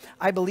graciously,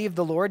 I believe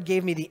the Lord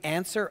gave me the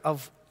answer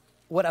of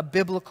what a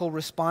biblical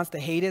response to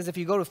hate is. If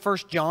you go to 1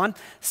 John,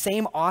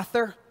 same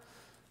author.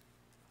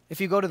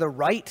 If you go to the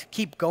right,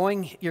 keep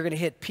going. You're going to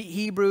hit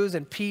Hebrews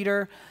and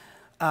Peter.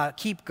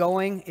 Keep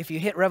going. If you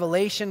hit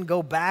Revelation,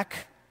 go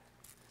back.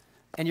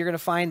 And you're going to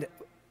find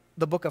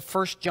the book of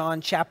 1 John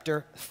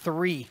chapter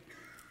 3.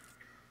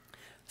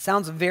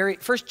 1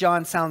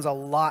 John sounds a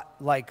lot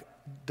like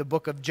the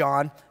book of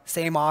John,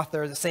 same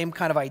author, the same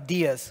kind of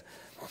ideas.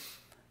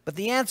 But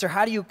the answer,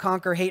 how do you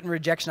conquer hate and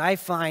rejection, I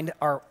find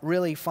are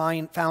really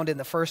found in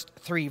the first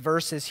 3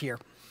 verses here.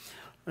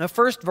 In the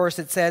first verse,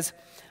 it says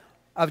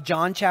of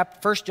 1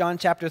 John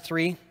chapter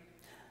 3,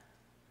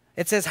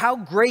 it says, how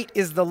great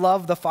is the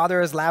love the Father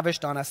has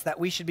lavished on us that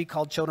we should be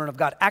called children of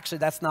God. Actually,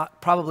 that's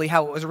not probably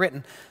how it was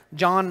written.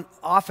 John,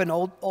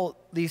 often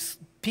these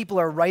people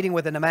are writing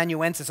with an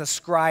amanuensis, a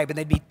scribe, and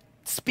they'd be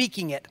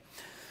speaking it.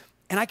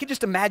 And I could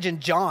just imagine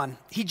John.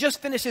 He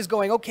just finishes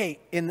going, okay,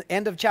 in the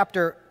end of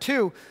chapter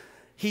 2,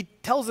 he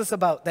tells us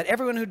about that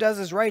everyone who does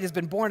is right has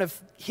been born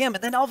of him.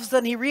 And then all of a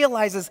sudden he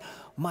realizes,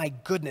 my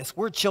goodness,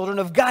 we're children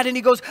of God. And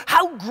he goes,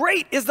 how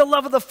great is the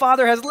love of the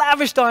Father has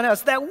lavished on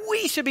us that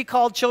we should be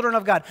called children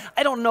of God.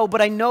 I don't know,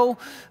 but I know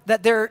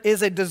that there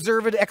is a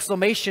deserved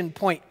exclamation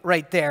point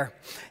right there.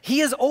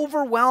 He is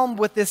overwhelmed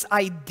with this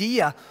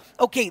idea.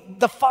 Okay,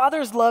 the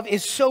Father's love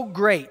is so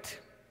great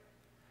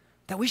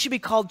that we should be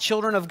called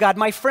children of God.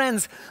 My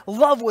friends'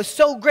 love was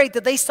so great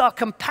that they saw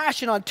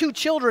compassion on 2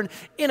 children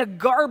in a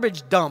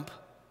garbage dump.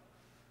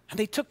 And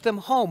they took them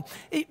home.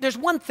 There's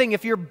one thing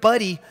if your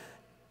buddy,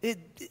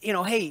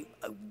 hey,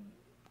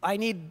 I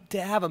need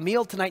to have a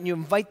meal tonight, and you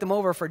invite them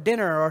over for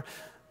dinner, or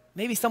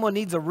maybe someone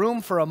needs a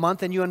room for a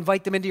month and you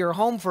invite them into your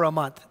home for a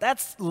month.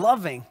 That's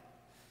loving.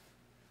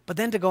 But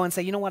then to go and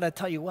say, you know what, I'll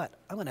tell you what,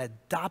 I'm going to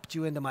adopt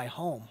you into my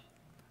home.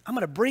 I'm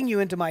going to bring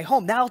you into my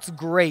home. Now it's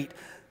great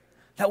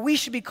that we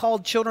should be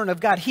called children of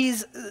God.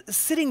 He's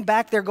sitting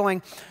back there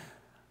going,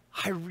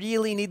 I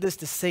really need this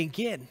to sink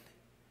in.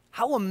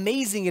 How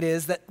amazing it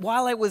is that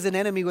while I was an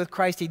enemy with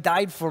Christ, he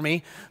died for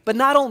me. But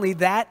not only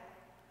that,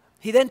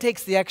 he then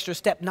takes the extra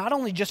step, not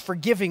only just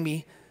forgiving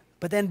me,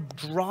 but then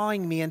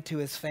drawing me into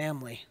his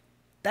family.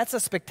 That's a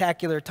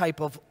spectacular type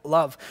of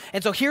love.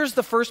 And so here's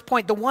the first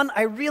point, the one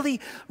I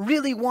really,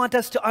 really want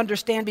us to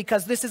understand,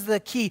 because this is the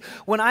key.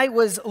 When I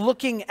was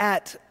looking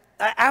at,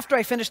 after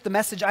I finished the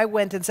message, I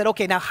went and said,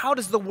 okay, now how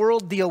does the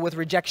world deal with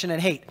rejection and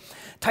hate?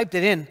 Typed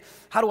it in.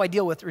 How do I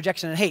deal with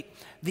rejection and hate?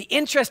 The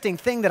interesting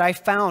thing that I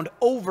found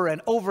over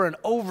and over and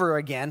over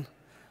again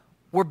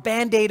were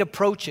Band-Aid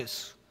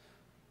approaches.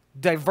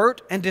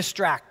 Divert and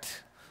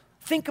distract.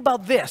 Think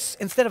about this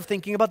instead of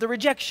thinking about the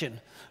rejection.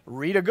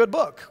 Read a good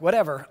book,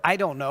 whatever. I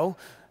don't know.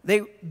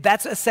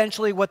 That's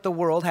essentially what the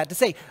world had to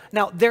say.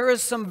 Now, there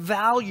is some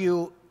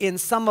value in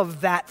some of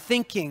that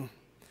thinking.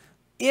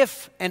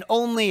 If and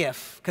only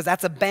if, because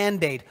that's a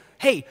Band-Aid.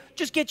 Hey,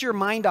 just get your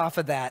mind off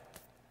of that.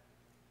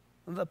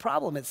 The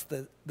problem is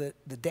the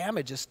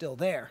damage is still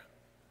there.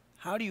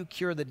 How do you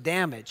cure the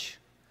damage?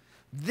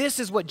 This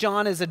is what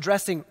John is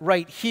addressing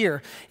right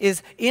here,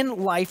 is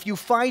in life you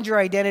find your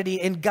identity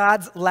in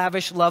God's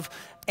lavish love,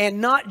 and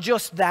not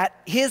just that,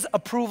 his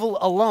approval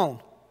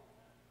alone.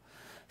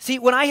 See,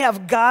 when I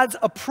have God's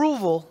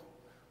approval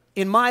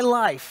in my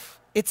life,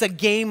 it's a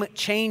game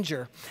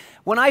changer.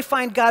 When I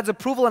find God's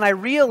approval and I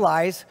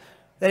realize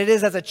that it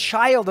is as a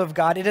child of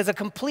God, it is a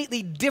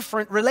completely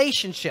different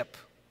relationship.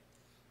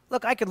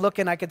 Look, I could look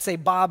and I could say,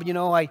 Bob, you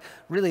know, I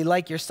really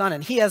like your son,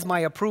 and he has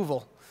my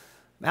approval.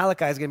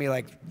 Malachi's going to be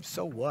like,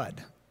 so what?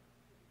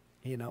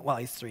 You know, well,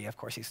 he's 3, of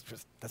course, he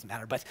doesn't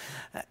matter. But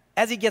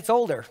as he gets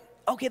older,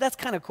 okay, that's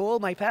kind of cool.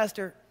 My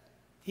pastor,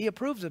 he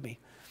approves of me.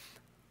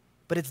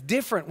 But it's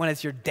different when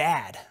it's your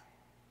dad.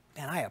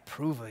 Man, I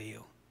approve of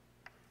you.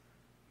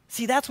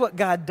 See, that's what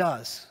God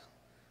does.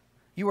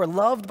 You are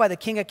loved by the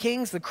King of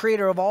Kings, the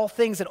creator of all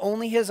things, and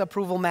only his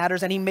approval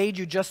matters, and he made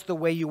you just the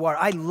way you are.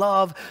 I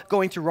love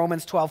going through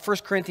Romans 12, 1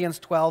 Corinthians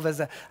 12 as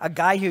a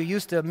guy who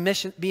used to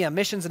be a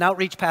missions and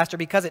outreach pastor,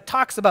 because it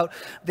talks about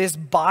this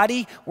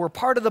body. We're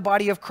part of the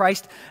body of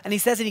Christ, and he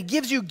says that he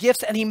gives you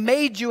gifts, and he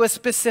made you a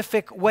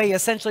specific way,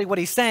 essentially what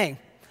he's saying.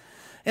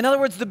 In other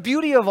words, the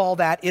beauty of all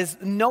that is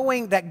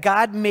knowing that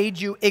God made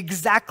you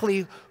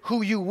exactly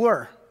who you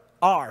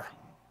are.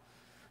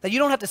 That you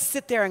don't have to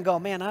sit there and go,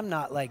 man, I'm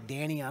not like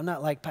Danny, I'm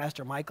not like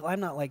Pastor Michael, I'm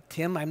not like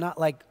Tim, I'm not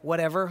like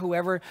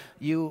whoever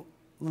you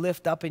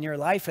lift up in your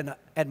life and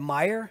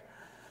admire.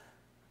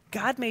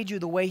 God made you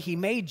the way he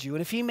made you.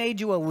 And if he made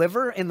you a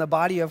liver in the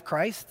body of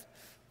Christ,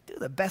 do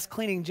the best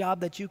cleaning job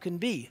that you can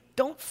be.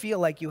 Don't feel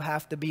like you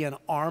have to be an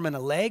arm and a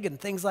leg and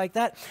things like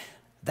that.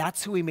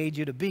 That's who he made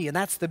you to be. And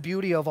that's the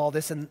beauty of all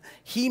this. And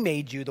he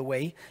made you the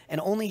way,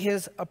 and only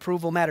his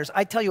approval matters.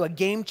 I tell you, a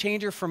game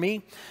changer for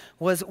me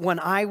was when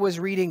I was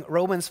reading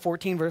Romans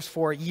 14, verse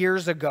 4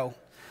 years ago.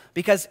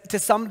 Because to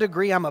some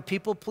degree, I'm a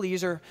people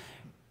pleaser,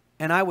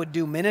 and I would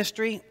do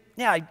ministry.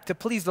 Yeah, to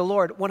please the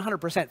Lord,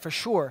 100% for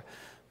sure.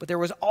 But there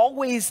was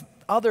always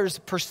others'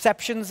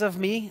 perceptions of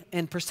me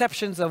and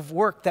perceptions of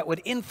work that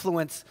would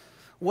influence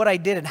what I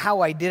did and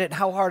how I did it and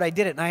how hard I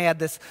did it. And I had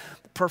this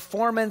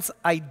performance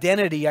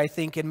identity, I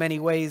think, in many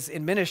ways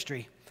in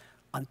ministry,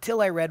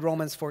 until I read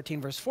Romans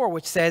 14, verse 4,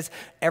 which says,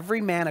 every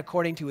man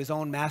according to his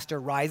own master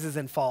rises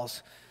and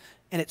falls.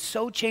 And it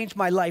so changed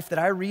my life that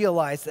I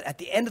realized that at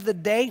the end of the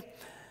day,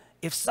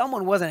 if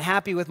someone wasn't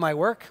happy with my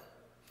work,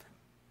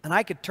 and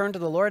I could turn to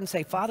the Lord and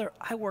say, Father,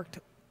 I worked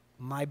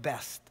my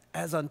best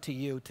as unto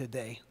you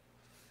today.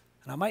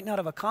 And I might not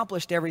have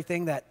accomplished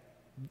everything that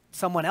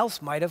someone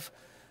else might have,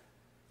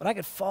 but I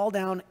could fall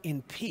down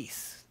in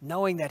peace,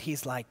 knowing that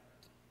he's like,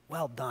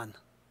 well done.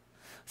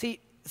 See,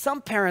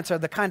 some parents are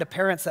the kind of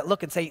parents that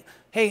look and say,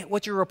 hey,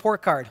 what's your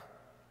report card?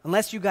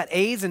 Unless you got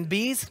A's and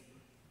B's,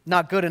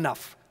 not good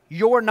enough.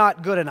 You're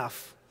not good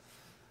enough.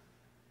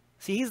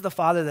 See, he's the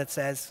father that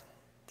says,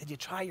 did you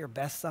try your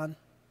best, son?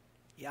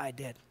 Yeah, I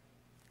did.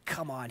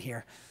 Come on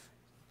here.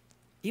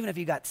 Even if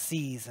you got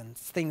C's and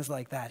things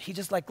like that, he's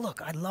just like,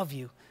 look, I love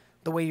you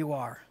the way you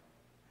are.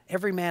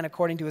 Every man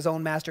according to his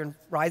own master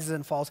rises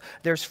and falls.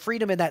 There's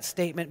freedom in that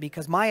statement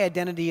because my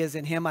identity is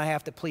in him. I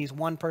have to please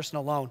one person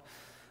alone.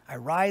 I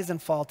rise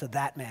and fall to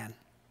that man,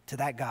 to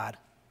that God.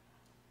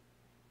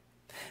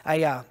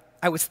 I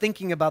was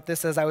thinking about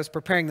this as I was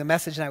preparing the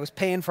message, and I was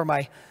paying for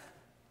my,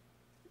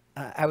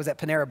 I was at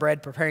Panera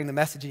Bread preparing the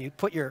message, and you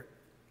put your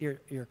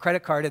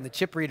credit card in the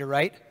chip reader,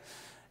 right?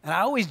 And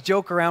I always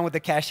joke around with the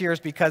cashiers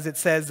because it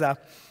says,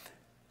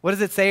 what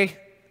does it say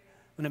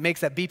when it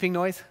makes that beeping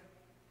noise?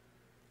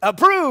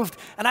 Approved.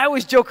 And I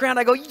always joke around.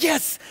 I go,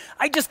 yes,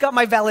 I just got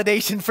my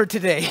validation for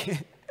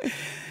today.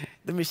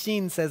 The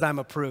machine says I'm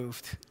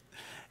approved.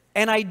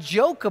 And I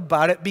joke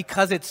about it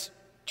because it's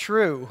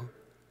true.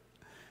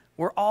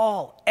 We're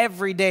all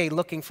every day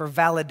looking for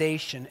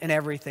validation in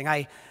everything.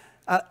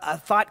 A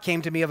thought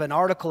came to me of an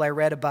article I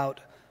read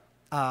about,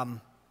 Madonna,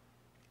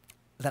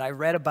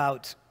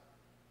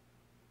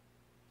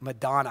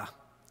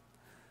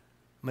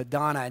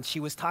 and she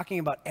was talking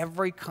about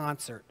every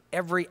concert,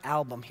 every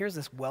album. Here's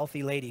this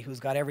wealthy lady who's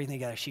got everything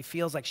together. She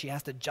feels like she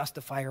has to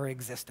justify her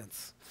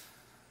existence.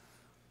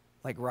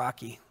 Like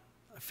Rocky,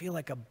 I feel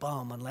like a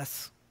bum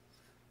unless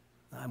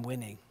I'm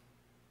winning.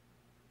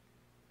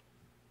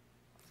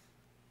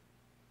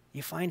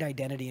 You find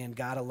identity in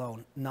God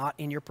alone, not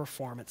in your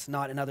performance,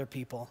 not in other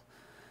people.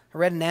 I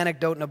read an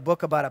anecdote in a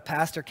book about a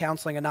pastor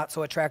counseling a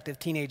not-so-attractive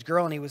teenage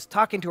girl, and he was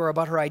talking to her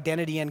about her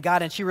identity in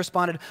God, and she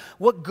responded,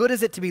 what good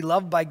is it to be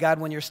loved by God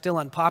when you're still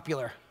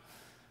unpopular?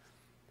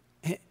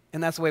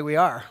 And that's the way we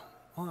are.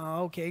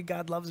 Well, okay,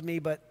 God loves me,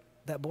 but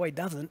that boy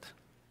doesn't.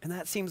 And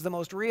that seems the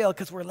most real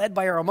because we're led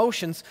by our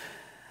emotions.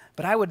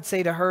 But I would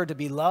say to her, to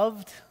be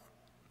loved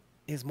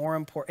is more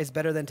important, is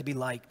better than to be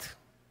liked.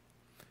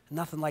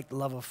 Nothing like the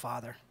love of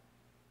Father.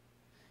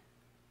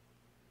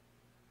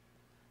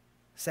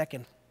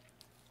 Second,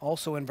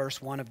 also in verse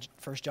 1 of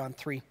 1 John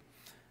 3,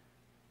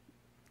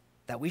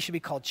 that we should be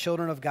called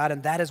children of God,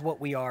 and that is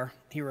what we are.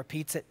 He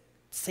repeats it.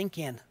 Sink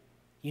in.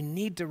 You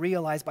need to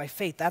realize by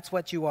faith that's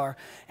what you are.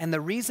 And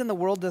the reason the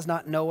world does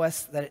not know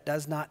us, that it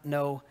does not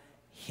know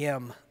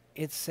him.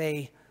 It's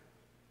a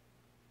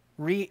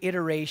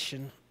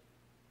reiteration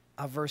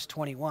of verse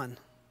 21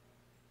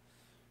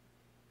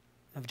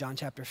 of John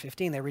chapter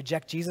 15. They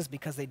reject Jesus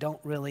because they don't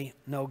really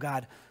know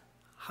God.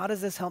 How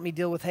does this help me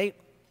deal with hate?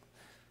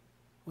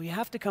 Well, you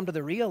have to come to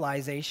the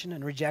realization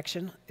and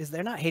rejection is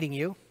they're not hating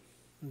you.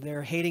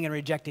 They're hating and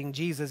rejecting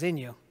Jesus in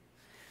you.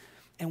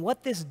 And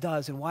what this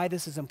does and why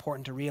this is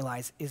important to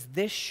realize is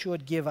this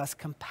should give us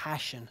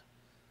compassion,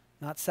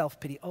 not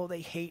self-pity. Oh, they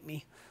hate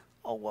me.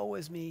 Oh, woe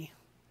is me.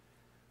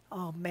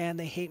 Oh, man,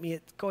 they hate me.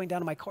 It's going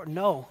down to my core.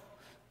 No.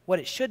 What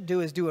it should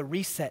do is do a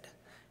reset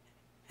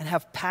and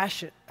have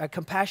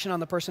compassion on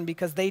the person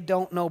because they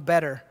don't know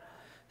better.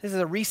 This is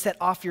a reset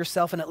off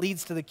yourself, and it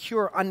leads to the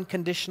cure,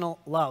 unconditional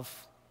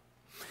love.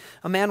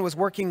 A man was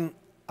working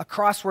a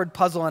crossword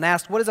puzzle and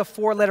asked, what is a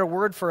 4-letter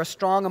word for a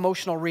strong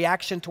emotional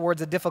reaction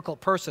towards a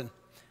difficult person?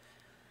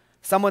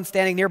 Someone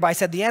standing nearby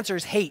said, the answer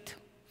is hate.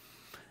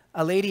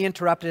 A lady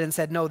interrupted and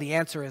said, no, the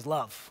answer is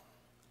love.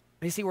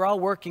 You see, we're all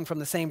working from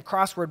the same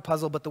crossword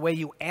puzzle, but the way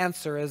you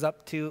answer is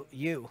up to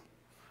you.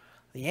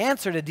 The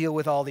answer to deal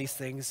with all these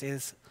things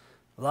is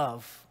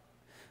love.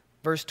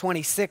 Verse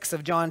 26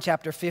 of John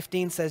chapter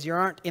 15 says, you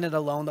aren't in it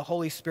alone. The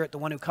Holy Spirit, the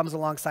one who comes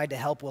alongside to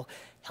help, will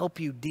help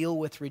you deal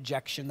with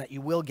rejection that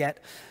you will get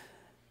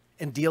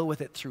and deal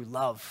with it through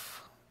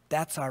love.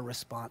 That's our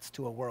response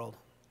to a world.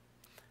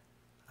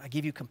 I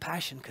give you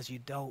compassion because you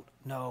don't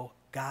know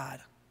God.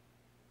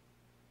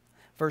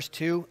 Verse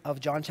 2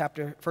 of 1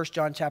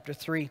 John chapter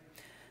 3.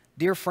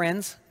 Dear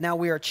friends, now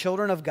we are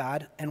children of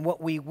God, and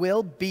what we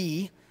will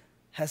be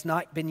has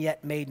not been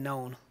yet made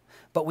known.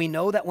 But we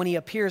know that when he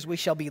appears, we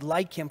shall be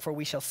like him, for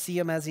we shall see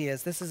him as he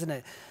is. This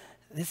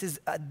is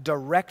a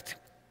direct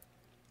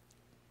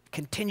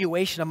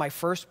continuation of my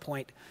first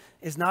point,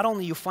 is not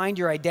only you find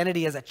your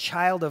identity as a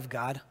child of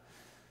God,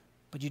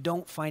 but you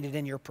don't find it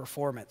in your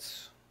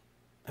performance.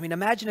 I mean,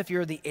 imagine if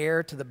you're the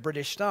heir to the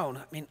British throne.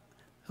 I mean,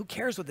 who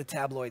cares what the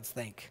tabloids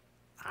think?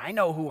 I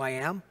know who I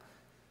am.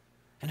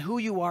 And who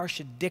you are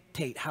should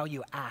dictate how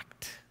you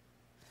act.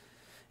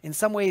 In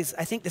some ways,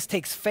 I think this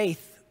takes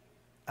faith.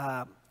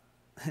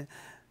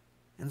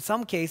 In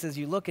some cases,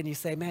 you look and you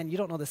say, man, you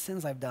don't know the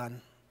sins I've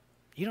done.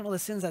 You don't know the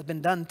sins that have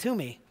been done to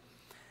me.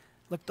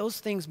 Look, those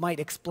things might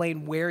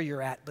explain where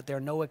you're at, but they're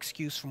no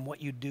excuse from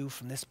what you do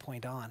from this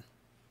point on.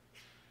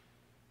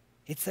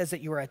 It says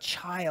that you are a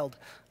child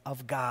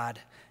of God.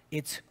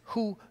 It's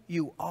who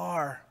you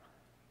are.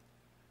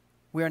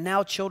 We are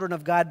now children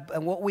of God,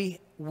 and what we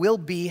will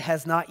be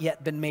has not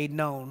yet been made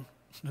known.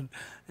 And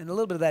a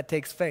little bit of that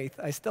takes faith.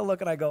 I still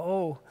look and I go,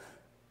 oh,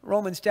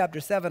 Romans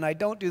chapter 7, I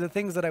don't do the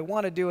things that I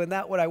want to do, and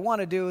that what I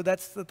want to do,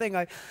 that's the thing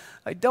I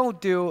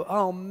don't do.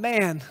 Oh,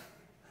 man.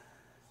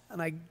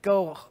 And I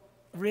go,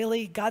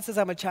 really? God says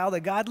I'm a child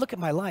of God? Look at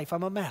my life.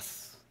 I'm a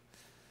mess.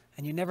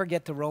 And you never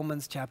get to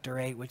Romans chapter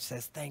 8, which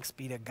says, thanks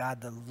be to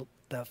God,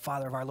 the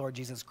Father of our Lord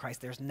Jesus Christ.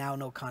 There's now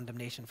no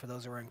condemnation for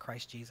those who are in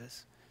Christ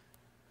Jesus.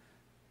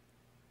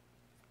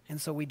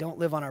 And so we don't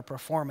live on our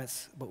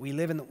performance, but we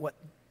live in what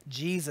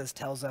Jesus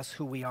tells us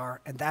who we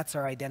are, and that's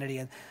our identity.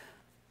 And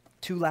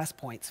two last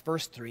points.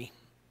 Verse 3.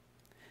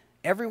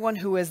 Everyone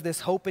who has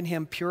this hope in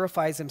him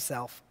purifies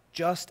himself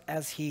just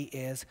as he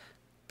is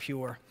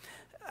pure.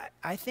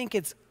 I think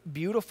it's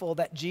beautiful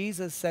that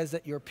Jesus says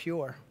that you're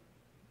pure.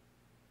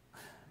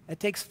 It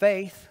takes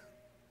faith.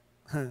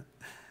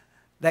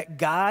 That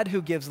God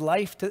who gives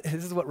life to,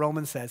 this is what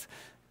Romans says,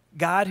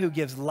 God who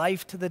gives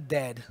life to the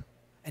dead,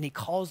 and he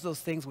calls those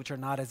things which are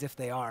not as if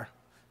they are.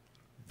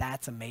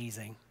 That's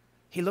amazing.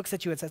 He looks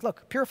at you and says,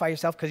 look, purify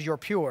yourself because you're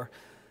pure.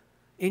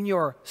 In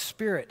your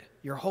spirit,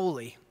 you're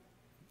holy.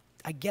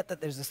 I get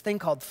that there's this thing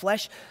called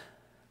flesh,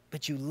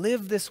 but you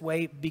live this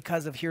way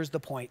because of, here's the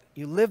point,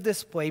 you live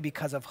this way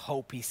because of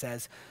hope, he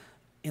says,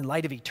 in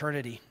light of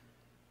eternity.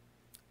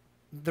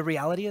 The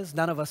reality is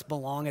none of us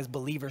belong as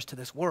believers to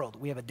this world.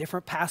 We have a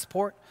different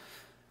passport.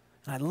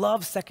 And I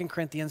love 2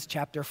 Corinthians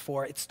chapter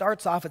 4. It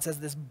starts off, it says,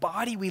 this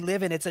body we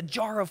live in, it's a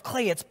jar of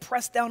clay. It's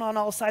pressed down on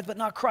all sides, but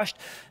not crushed.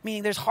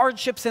 Meaning there's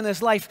hardships in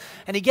this life.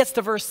 And he gets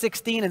to verse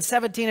 16 and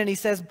 17, and he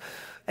says,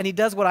 and he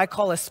does what I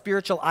call a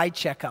spiritual eye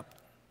checkup.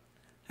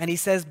 And he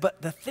says,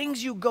 but the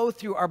things you go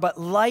through are but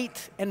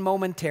light and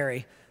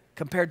momentary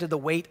compared to the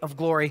weight of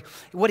glory.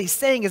 What he's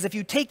saying is if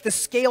you take the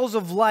scales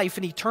of life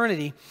and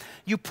eternity,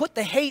 you put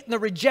the hate and the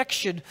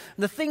rejection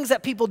and the things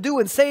that people do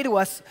and say to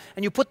us,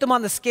 and you put them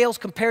on the scales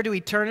compared to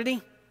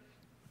eternity,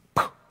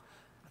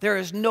 there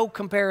is no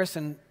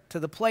comparison to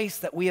the place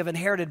that we have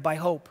inherited by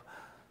hope,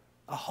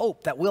 a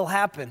hope that will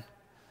happen,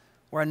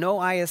 where no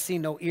eye has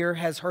seen, no ear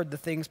has heard the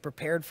things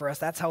prepared for us.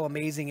 That's how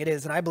amazing it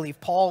is. And I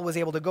believe Paul was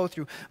able to go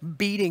through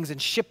beatings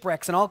and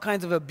shipwrecks and all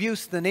kinds of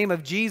abuse in the name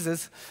of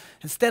Jesus.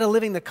 Instead of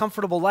living the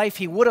comfortable life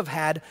he would have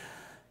had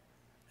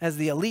as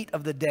the elite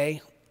of the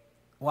day.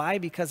 Why?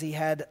 Because he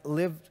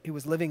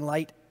was living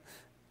light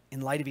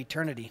in light of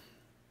eternity.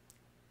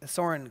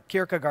 Soren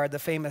Kierkegaard, the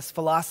famous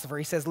philosopher,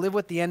 he says, live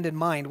with the end in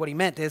mind. What he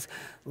meant is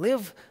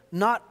live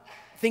not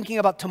thinking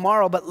about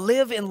tomorrow, but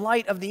live in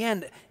light of the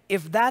end.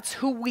 If that's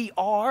who we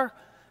are,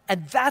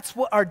 and that's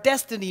what our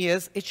destiny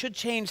is, it should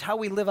change how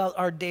we live out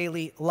our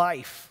daily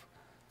life.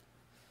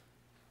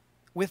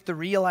 With the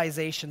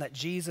realization that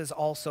Jesus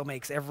also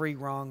makes every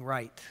wrong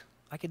right.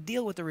 I can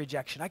deal with the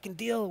rejection. I can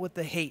deal with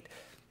the hate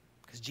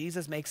because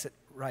Jesus makes it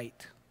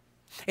right.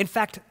 In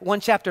fact, one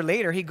chapter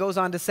later, he goes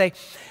on to say,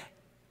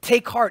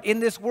 take heart,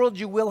 in this world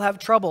you will have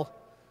trouble,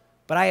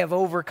 but I have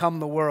overcome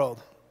the world.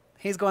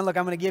 He's going, look,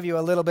 I'm going to give you a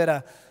little bit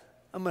of,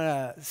 I'm going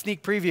to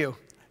sneak preview.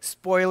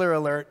 Spoiler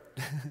alert.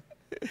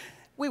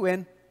 We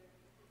win.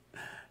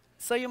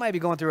 So you might be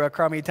going through a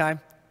crummy time.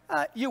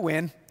 You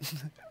win.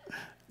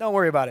 Don't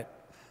worry about it.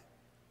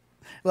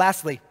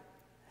 Lastly,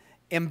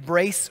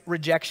 embrace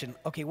rejection.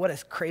 Okay, what a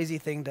crazy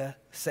thing to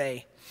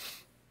say.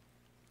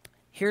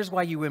 Here's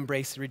why you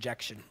embrace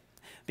rejection.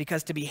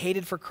 Because to be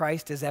hated for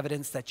Christ is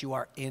evidence that you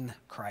are in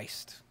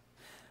Christ.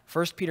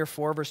 1 Peter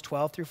 4, verse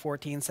 12 through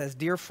 14 says,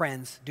 Dear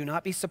friends, do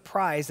not be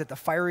surprised at the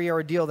fiery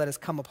ordeal that has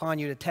come upon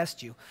you to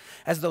test you,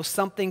 as though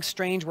something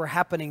strange were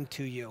happening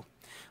to you.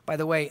 By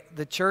the way,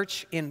 the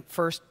church in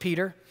 1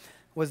 Peter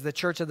was the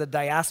church of the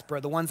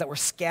diaspora, the ones that were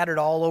scattered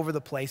all over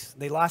the place.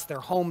 They lost their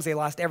homes, they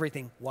lost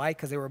everything. Why?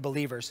 Because they were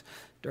believers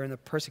during the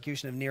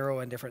persecution of Nero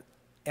and different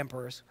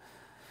emperors.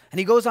 And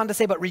he goes on to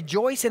say, but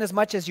rejoice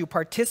inasmuch as you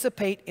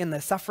participate in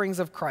the sufferings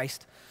of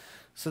Christ,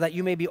 so that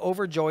you may be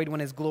overjoyed when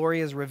his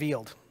glory is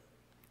revealed.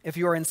 If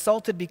you are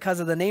insulted because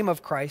of the name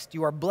of Christ,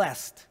 you are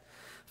blessed,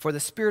 for the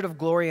Spirit of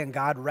glory and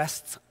God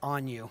rests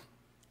on you.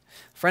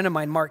 A friend of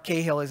mine, Mark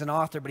Cahill, is an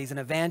author, but he's an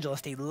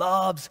evangelist. He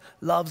loves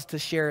to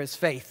share his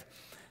faith.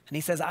 And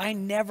he says, I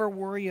never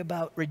worry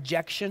about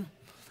rejection.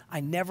 I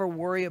never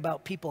worry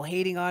about people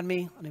hating on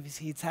me. And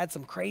he's had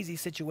some crazy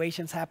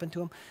situations happen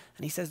to him.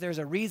 And he says, there's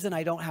a reason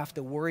I don't have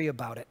to worry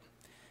about it.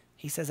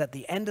 He says, at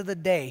the end of the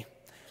day,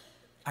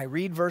 I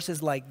read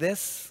verses like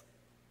this,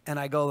 and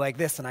I go like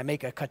this, and I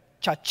make a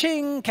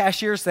cha-ching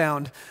cashier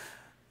sound.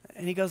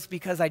 And he goes,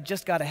 because I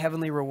just got a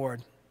heavenly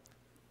reward.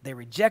 They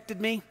rejected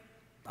me.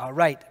 All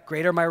right,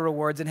 great are my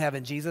rewards in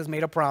heaven. Jesus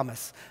made a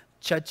promise.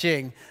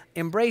 Cha-ching.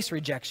 Embrace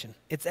rejection.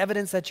 It's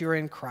evidence that you're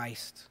in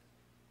Christ.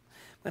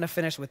 I'm going to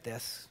finish with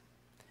this.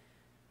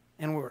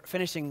 And we're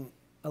finishing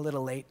a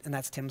little late, and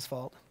that's Tim's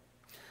fault.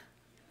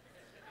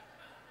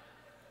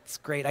 It's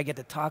great. I get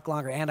to talk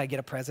longer, and I get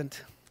a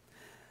present.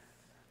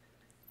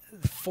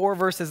 4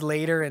 verses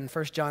later in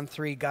 1 John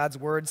 3, God's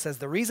word says,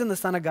 the reason the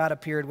Son of God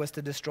appeared was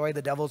to destroy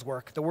the devil's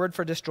work. The word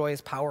for destroy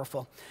is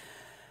powerful.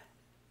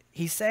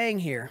 He's saying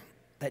here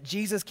that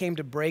Jesus came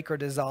to break or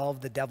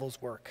dissolve the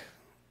devil's work.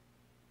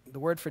 The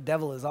word for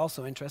devil is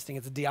also interesting.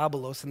 It's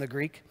diabolos in the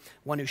Greek,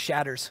 one who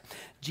shatters.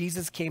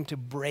 Jesus came to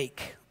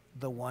break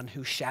the one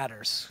who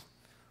shatters.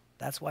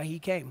 That's why he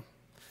came.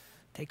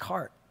 Take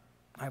heart.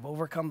 I've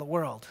overcome the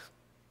world.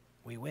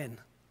 We win.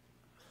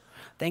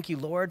 Thank you,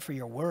 Lord, for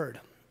your word.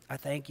 I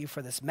thank you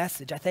for this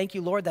message. I thank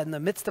you, Lord, that in the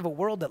midst of a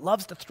world that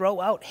loves to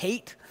throw out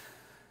hate,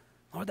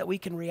 Lord, that we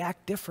can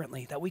react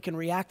differently, that we can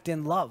react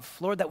in love.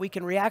 Lord, that we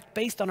can react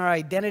based on our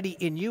identity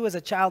in you as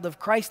a child of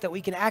Christ, that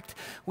we can act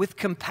with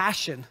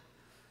compassion,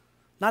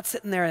 not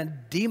sitting there and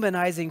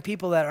demonizing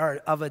people that are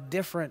of a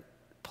different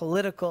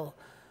political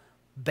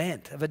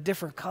bent, of a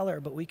different color,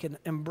 but we can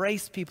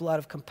embrace people out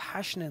of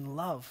compassion and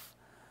love.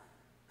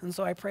 And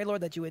so I pray,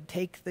 Lord, that you would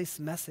take this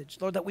message,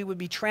 Lord, that we would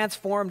be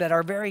transformed at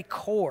our very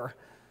core,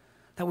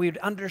 that we would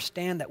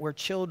understand that we're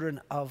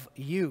children of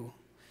you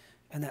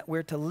and that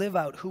we're to live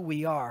out who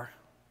we are,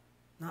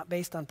 not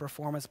based on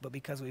performance, but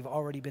because we've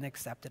already been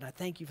accepted. I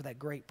thank you for that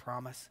great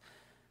promise.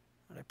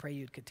 And I pray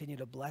you'd continue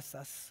to bless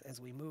us as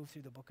we move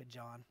through the book of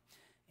John.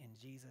 In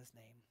Jesus'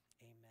 name.